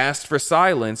 I asked for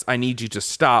silence, I need you to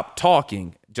stop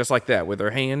talking. Just like that, with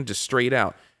her hand just straight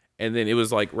out. And then it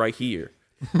was like right here.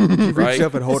 Right?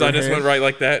 up and hold so I her just hand. went right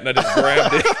like that and I just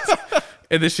grabbed it.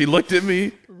 And then she looked at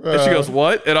me and she goes,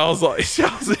 what? And I was like,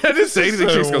 I didn't say anything.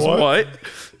 She just goes, what?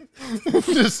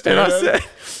 Just And stare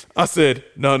I said,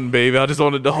 nothing, baby. I just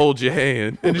wanted to hold your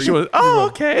hand. And she went, oh,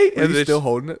 okay. Are And you then still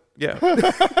holding it? yeah.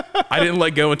 I didn't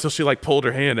let go until she like pulled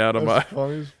her hand out of my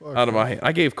funny as fuck. out of my hand.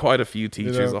 I gave quite a few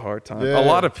teachers know, a hard time. yeah. A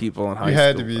lot of people in high You school.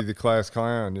 had to be the class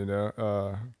clown,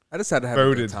 I just had to have a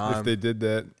good voted time. if they did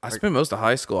that. I spent most of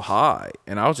high school high,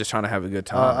 and I was just trying to have a good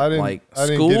time. I didn't. like I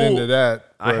didn't school, get into that.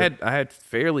 I but had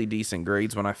fairly decent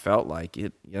grades when I felt like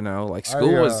it. Like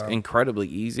school was incredibly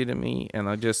easy to me, and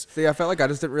I just See, I felt like I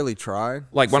just didn't really try.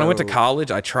 like when I went to So-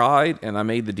 college, I tried and I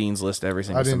made the dean's list every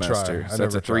single didn't try. semester. I So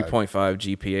that's a never tried. 3.5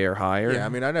 GPA or higher. Yeah, I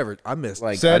mean, I missed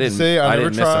Like Sad I to didn't, say, I never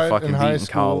didn't miss a tried fucking in beat high in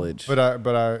school, college. but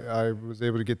I was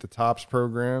able to get the TOPS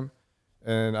program,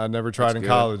 and I never tried in good.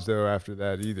 college though after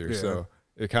that either. Yeah. So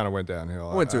it kind of went downhill.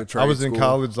 I went to a I trade was in school.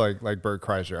 college like Bert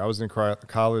Kreischer. I was in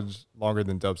college longer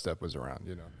than dubstep was around.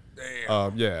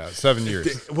 Damn. Yeah, 7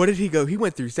 years. What did he go? He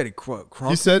went through. He said he crunk.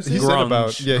 He said Grunge.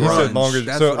 about he Grunge. said longer.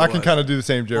 That's So what I it can was. kind of do the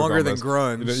same joke. Longer than almost.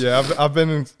 grunge. Yeah, I've been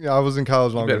in. I was in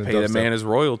college You longer better than pay that dubstep. man his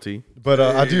royalty. But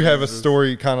I do have a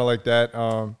story kind of like that.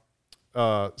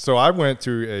 So I went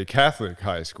to a Catholic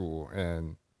high school,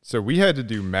 and so we had to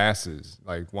do masses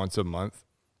like once a month,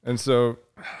 and so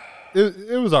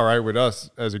it was all right with us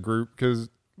as a group because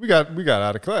we got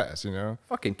out of class,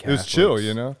 Fucking It was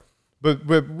chill, But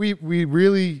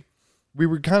we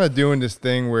were kind of doing this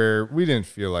thing where we didn't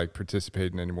feel like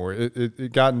participating anymore.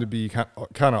 It gotten to be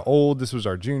kind of old. This was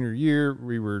our junior year.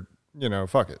 We were,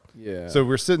 fuck it. Yeah. So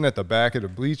we're sitting at the back of the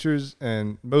bleachers,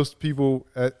 and most people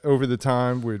over the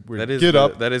time would That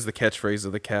up. That is the catchphrase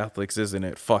of the Catholics, isn't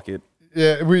it? Fuck it.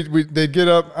 Yeah, they'd get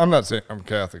up. I'm not saying I'm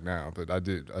Catholic now, but I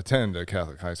did attend a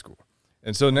Catholic high school.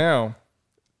 And so now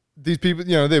these people,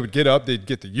 they would get up, they'd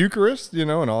get the Eucharist,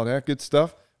 and all that good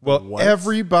stuff. Well, What?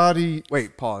 everybody,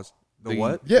 Wait, pause. The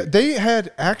what? yeah, they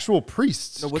had actual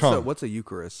priests No, come. what's a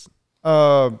Eucharist?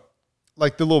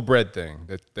 Like the little bread thing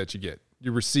that you get.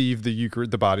 You receive the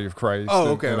Eucharist, the body of Christ. Oh, and-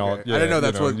 okay, and all, okay. I didn't know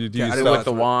that's what- you do yeah, I didn't stuff. know With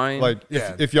the wine. Like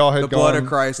Yeah. if y'all had The blood gone, of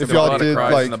Christ if and the y'all blood of did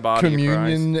Christ like and the body of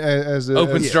communion as a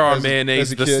opens as, jar as, of mayonnaise,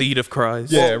 as a the kid. seed of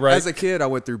Christ. Yeah, right. As a kid, I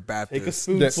went through Baptist. Take a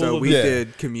spoonful so of we it.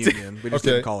 did communion. We just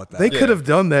Okay. didn't call it that. They could have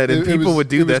done that, and It people was- would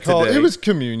do it was that called, today. It was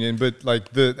communion, but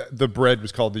like the bread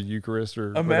was called the Eucharist or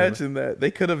whatever. Imagine that. They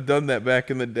could have done that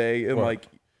back in the day, and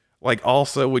like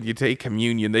also when you take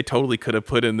communion, they totally could have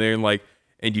put in there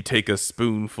and you take a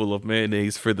spoonful of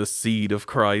mayonnaise for the seed of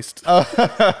Christ.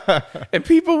 And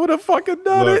people would have fucking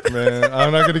done Look, it. man,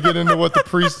 I'm not going to get into what the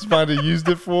priests might have used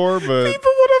it for, but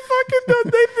People would have fucking done.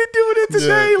 They'd be doing it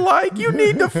today. Yeah. Like, you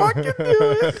need to fucking do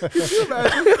it. Could you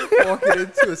imagine walking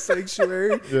into a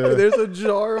sanctuary and there's a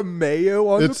jar of mayo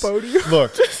on the podium?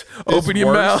 Look, Open it's your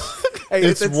worse. mouth. Hey,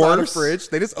 it's it's inside a worse. fridge.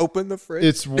 They just open the fridge.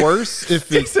 It's worse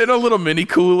if It's it's in a little mini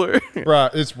cooler.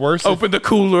 right. It's worse. Open the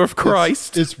cooler of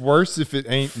Christ. It's worse if it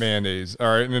ain't mayonnaise. All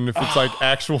right, and then if it's like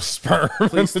actual sperm.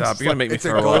 Please stop. You're gonna make me It's a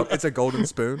throw up. it's a golden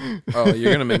spoon. Oh,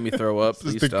 you're gonna make me throw up. It's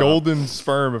Please the stop. golden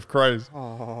sperm of Christ.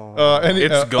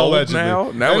 It's gold allegedly.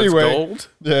 now? Now it's Anyway, gold?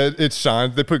 Yeah, it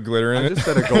shines. They put glitter in I it. just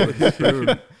said a golden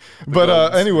spoon.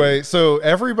 But anyway, so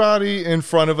everybody in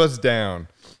front of us down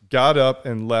got up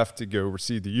and left to go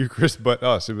receive the Eucharist, but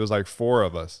us. It was like 4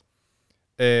 of us.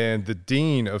 And the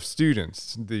dean of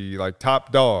students, the like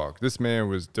top dog, this man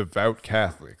was devout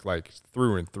Catholic, like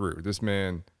through and through. This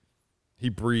man, he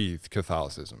breathed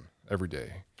Catholicism every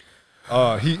day.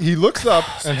 He looks up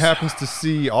and happens to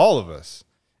see all of us.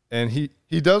 And he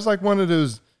does like one of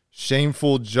those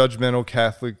shameful, judgmental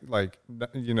Catholic, like,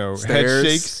 head Stares.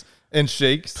 shakes and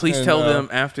shakes. Please and, tell them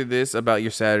after this about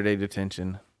your Saturday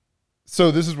detention. So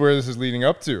this is where this is leading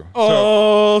up to.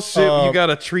 Oh shit! You got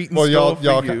a treat in store for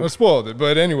y'all you. kind of spoiled it,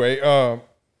 but anyway.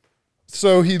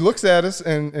 So he looks at us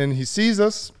and he sees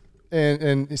us,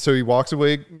 and so he walks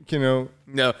away.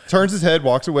 No, turns his head,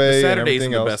 walks away. Saturday's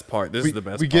and the else. best part. This is the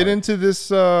best. We part. get into this,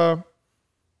 mass.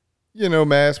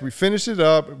 We finish it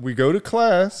up. We go to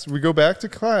class. We go back to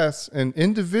class, and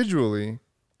individually,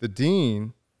 the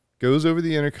dean goes over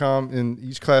the intercom in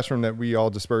each classroom that we all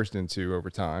dispersed into over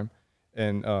time,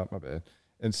 and my bad,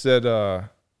 and said,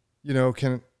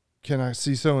 can I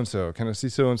see so and so? Can I see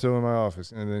so and so in my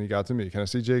office? And then he got to me. Can I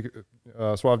see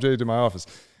Suave J to my office?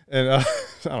 And I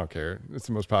don't care. It's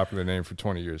the most popular name for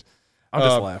 20 years. I'm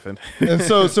just laughing. And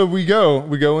so we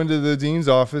go into the dean's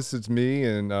office. It's me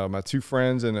and my two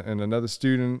friends and another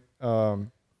student,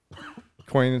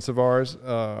 acquaintance of ours.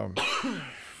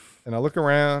 And I look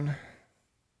around,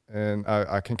 and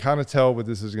I can kind of tell what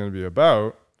this is going to be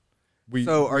about.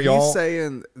 Are you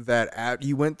saying that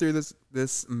you went through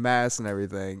this mass and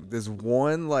everything? This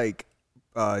one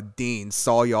dean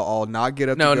saw y'all all not get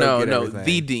up. No. Everything.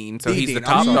 The dean. So he's dean. the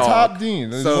top I'm dog. the top dean.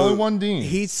 There's only one dean.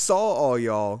 He saw all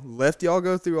y'all, left y'all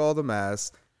go through all the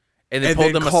mass, And then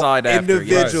pulled them aside after.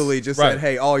 Individually, Yes. just Right. said,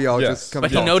 "Hey, all y'all, Yes. just come."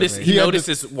 But talk he noticed. to me. He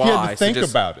notices why. He had to think so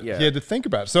just, about it. Yeah. He had to think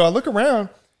about it. So I look around,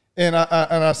 and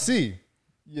I see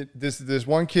this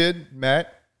one kid,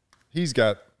 Matt. He's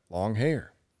got long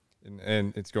hair,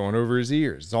 and it's going over his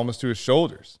ears. It's almost to his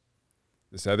shoulders.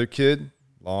 This other kid,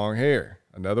 long hair.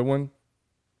 Another one,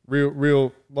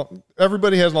 real.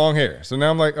 Everybody has long hair. So now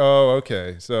I'm like, oh,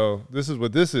 okay. So this is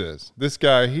what this is. This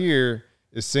guy here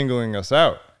is singling us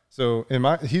out. So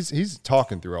he's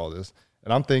talking through all this,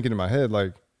 and I'm thinking in my head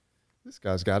like, this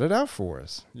guy's got it out for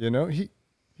us. He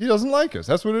doesn't like us.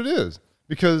 That's what it is.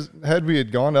 Because had we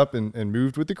had gone up and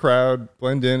moved with the crowd,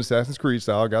 blend in Assassin's Creed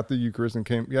style, got the Eucharist and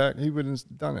came, he wouldn't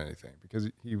have done anything because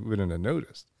he wouldn't have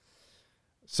noticed.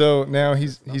 So now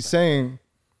he's saying,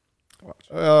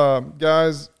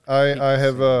 guys, I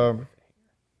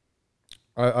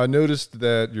noticed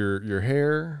that your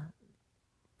hair,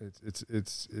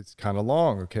 it's kind of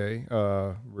long. Okay,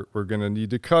 we're gonna need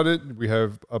to cut it. We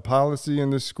have a policy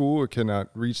in this school; it cannot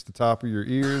reach the top of your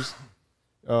ears.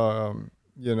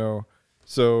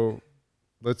 So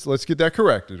let's get that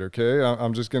corrected. Okay,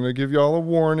 I'm just gonna give y'all a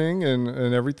warning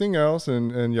and everything else,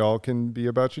 and y'all can be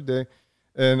about your day.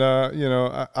 And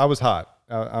I was hot.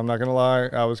 I'm not gonna lie,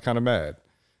 I was kind of mad.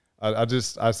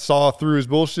 I saw through his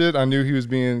bullshit. I knew he was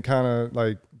being kind of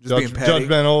like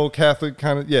judgmental, Catholic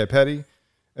kind of, petty.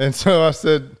 And so I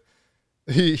said,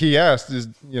 he asked, is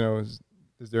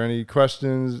there any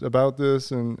questions about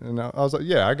this? And I was like,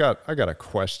 yeah, I got a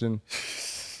question.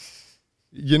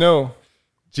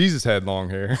 Jesus had long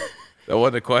hair. That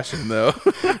wasn't a question though.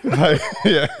 I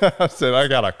said, I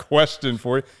got a question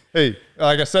for you. Hey,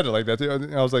 like I said it like that too.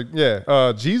 I was like,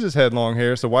 yeah, Jesus had long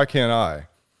hair, so why can't I?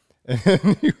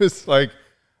 And he was like,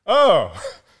 oh,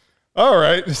 all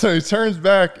right. So he turns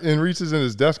back and reaches in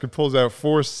his desk and pulls out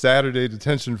 4 Saturday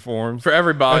detention forms. For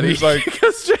everybody. And he's like,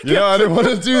 I didn't want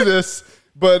to do this,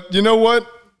 but you know what?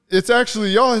 It's actually,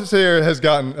 y'all's hair has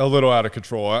gotten a little out of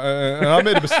control. And I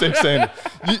made a mistake saying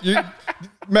it.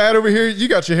 Matt over here, you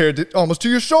got your hair almost to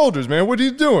your shoulders, man. What are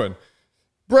you doing?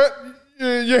 Brett,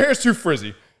 your hair's too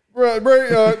frizzy.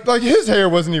 Brett, like his hair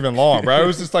wasn't even long, bro. It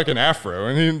was just like an afro,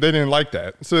 and they didn't like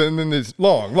that. So and then it's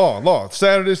long.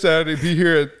 Saturday, be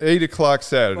here at 8 o'clock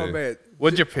Saturday. Oh, man.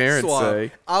 What'd your parents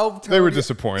say? They were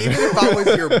disappointed. Even if I was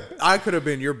I could have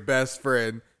been your best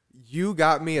friend. You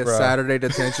got me a Saturday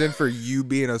detention for you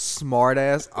being a smart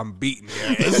ass. I'm beating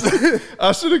your ass.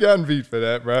 I should have gotten beat for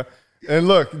that, bro. And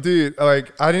look, dude,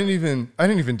 like I didn't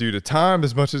even do the time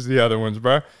as much as the other ones,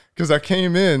 bro. Because I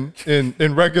came in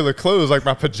regular clothes, like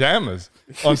my pajamas,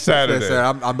 on Saturday. I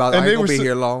ain't gonna be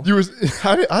here long.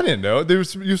 I didn't know. You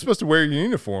were supposed to wear your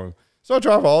uniform. So I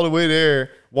drive all the way there,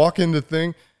 walk in the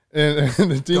thing, and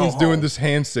the dean's doing this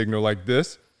hand signal like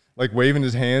this, like waving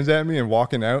his hands at me and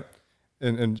walking out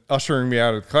and ushering me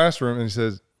out of the classroom. And he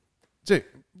says, Jake,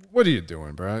 what are you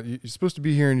doing, bro? You're supposed to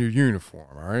be here in your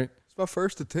uniform, all right? It's my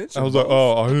first detention. I was like,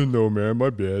 oh, I didn't know, man.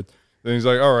 My bad. Then he's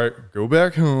like, all right, go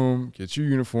back home, get your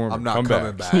uniform. I'm not come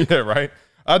coming back. Yeah, right.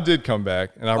 I did come back,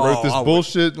 and I wrote this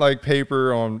bullshit like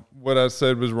paper on what I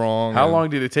said was wrong. How long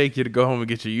did it take you to go home and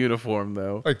get your uniform,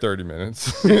 though? Like 30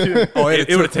 minutes. It would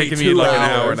have taken me like an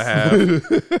hour and a half.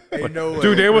 Ain't no way.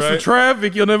 Dude, there was some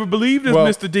traffic. You'll never believe this, Well,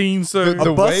 Mr. Dean, sir.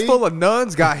 A bus full of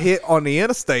nuns got hit on the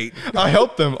interstate. I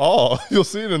helped them all. You'll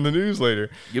see it in the news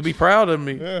later. You'll be proud of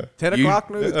me. Yeah. 10 You-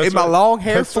 o'clock news. That's In my right. long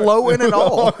hair That's right. flowing and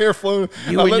all. Long hair flowing.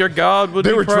 You and your God would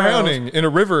They be were proud. drowning in a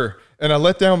river and I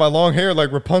let down my long hair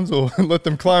like Rapunzel and let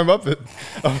them climb up it,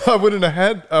 I wouldn't have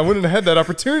had that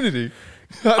opportunity.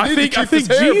 I think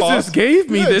Jesus gave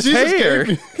me this hair.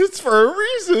 It's for a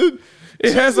reason.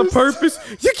 It has a purpose.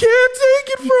 You can't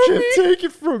take it from me. Take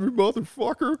it from me,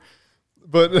 motherfucker.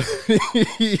 But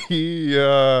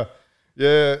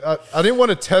I didn't want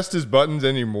to test his buttons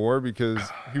anymore because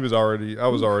I was already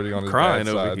on his Crying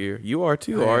bad over side. here. You are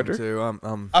too, I am Arter.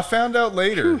 too. I found out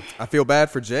later. I feel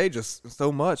bad for Jay just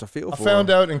so much. I found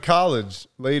out in college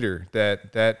later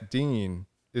that dean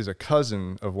is a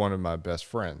cousin of one of my best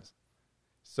friends.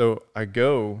 So I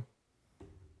go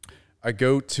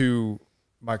to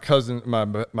my cousin,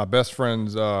 my best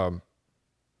friend's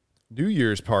New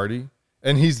Year's party,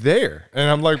 and he's there, and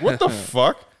I'm like, what the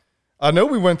fuck? I know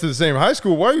we went to the same high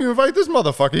school. Why do you invite this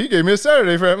motherfucker? He gave me a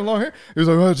Saturday for having long hair. He was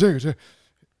like, oh, Jay,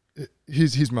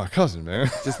 he's my cousin, man.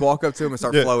 Just walk up to him and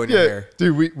start flowing your hair.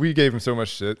 Dude, we gave him so much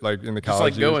shit, like in the Just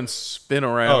college like go years. and spin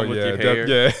around with your hair.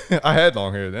 Yeah, I had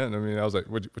long hair then. I mean, I was like,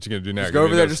 what you gonna do now? Just go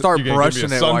over there, just start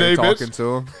brushing it while you're talking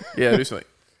to him. Yeah, just like,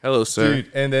 hello, sir.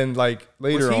 Dude, and then like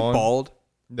later Was he on, bald?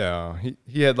 No,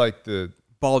 he had like the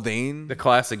Balding? The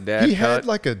classic dad he cut. had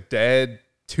like a dad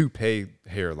toupee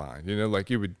hairline. You know, like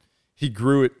he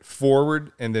grew it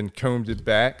forward and then combed it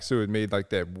back, so it made like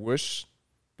that whoosh.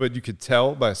 But you could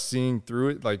tell by seeing through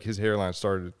it, like his hairline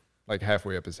started like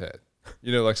halfway up his head.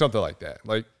 You know, like something like that.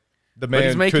 Like the man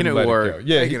he's making couldn't it let work. Go.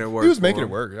 Yeah, Making it work he was for making him.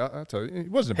 it work. I tell you, he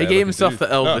wasn't. A He bad gave looking himself dude. the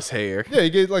Elvis hair. Yeah,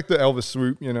 he gave like the Elvis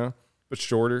swoop, you know, but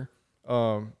shorter.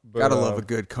 But, Gotta love a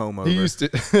good comb over. He used to.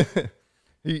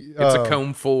 It's a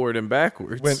comb forward and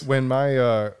backwards. When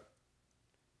my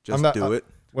do it.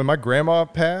 when my grandma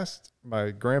passed,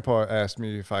 my grandpa asked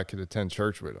me if I could attend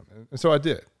church with him, and so I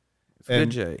did. It's good,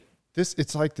 Jay.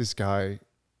 It's like this guy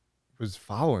was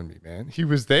following me, man. He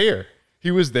was there.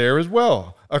 He was there as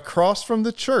well, across from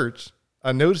the church.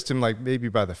 I noticed him like maybe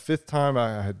by the fifth time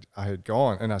I had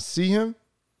gone, and I see him,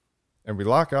 and we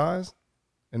lock eyes,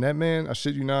 and that man, I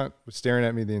shit you not, was staring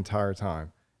at me the entire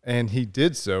time, and he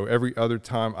did so every other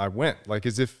time I went, like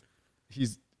as if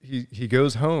he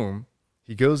goes home,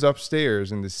 he goes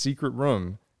upstairs in the secret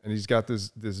room, and he's got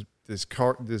this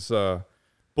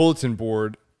bulletin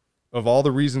board of all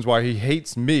the reasons why he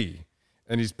hates me.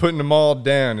 And he's putting them all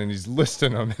down and he's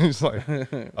listing them. And he's like,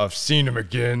 I've seen him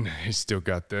again. He's still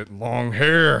got that long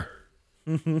hair.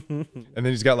 And then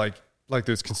he's got like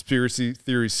those conspiracy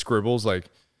theory scribbles, like,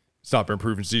 it's not been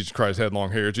proven Jesus Christ had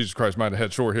long hair. Jesus Christ might have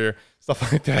had short hair.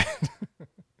 Stuff like that.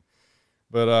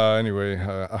 But anyway,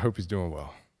 I hope he's doing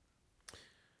well.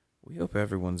 We hope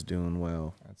everyone's doing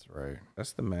well. That's right.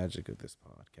 That's the magic of this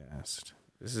podcast.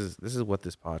 This is what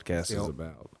this podcast is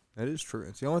about. That is true.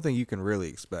 It's the only thing you can really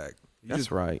expect.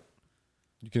 That's right.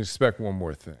 You can expect one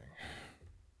more thing.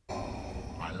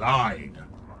 I lied.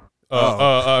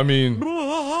 I mean,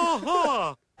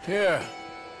 Yeah.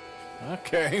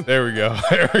 Okay. there we go.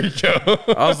 There we go.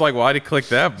 I was like, why'd he click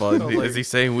that button? Is he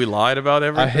saying we lied about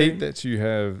everything? I hate that you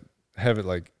have it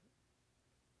like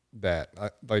that.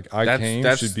 I came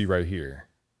That's- should be right here.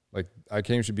 Like I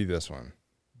came should be this one.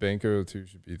 Banco 2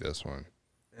 should be this one.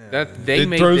 That they It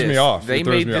made throws this. me off. They It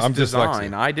throws made me this off. I'm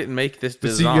design. dyslexic. I didn't make this But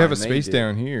design. see, you have a They space did.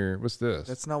 down here. What's this?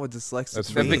 That's not what dyslexic That's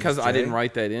That's me. because I didn't Jay.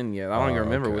 write that in yet. I don't even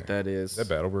remember okay. what that is. Is that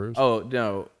Battle Bros? Oh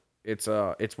no, it's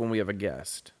when we have a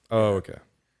guest. Oh, okay.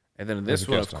 And then There's this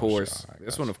a one, guest of on the course. show. I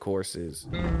This got one, you. of course, is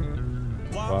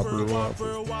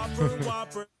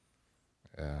Whopper.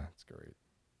 Yeah, it's great.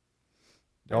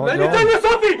 Let me tell you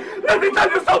something. Let me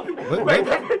tell you something.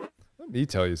 Let me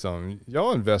tell you something.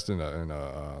 Y'all invest in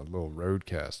a little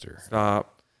roadcaster.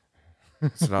 Stop.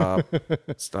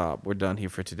 We're done here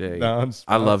for today. Non-sponsored.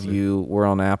 I love you. We're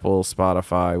on Apple,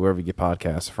 Spotify, wherever you get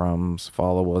podcasts from.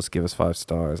 Follow us. Give us 5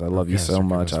 stars. I love you so Roadcaster, give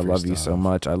much. us I free love you so stuff.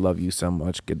 much. I love you so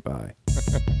much. Goodbye.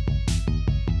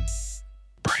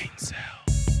 Brain cell.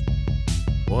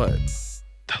 What?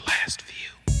 The last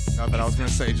view. Not that I was gonna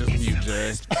say just you,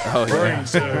 Jay. Oh yeah.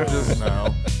 Just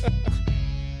now.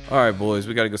 All right, boys.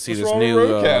 We got to go see What's this wrong with new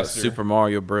Roadcaster? Super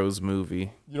Mario Bros.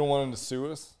 Movie You don't want him to sue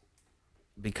us?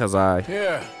 because I.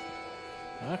 Yeah.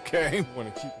 Okay. I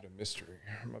want to keep it a mystery.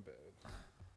 My bad.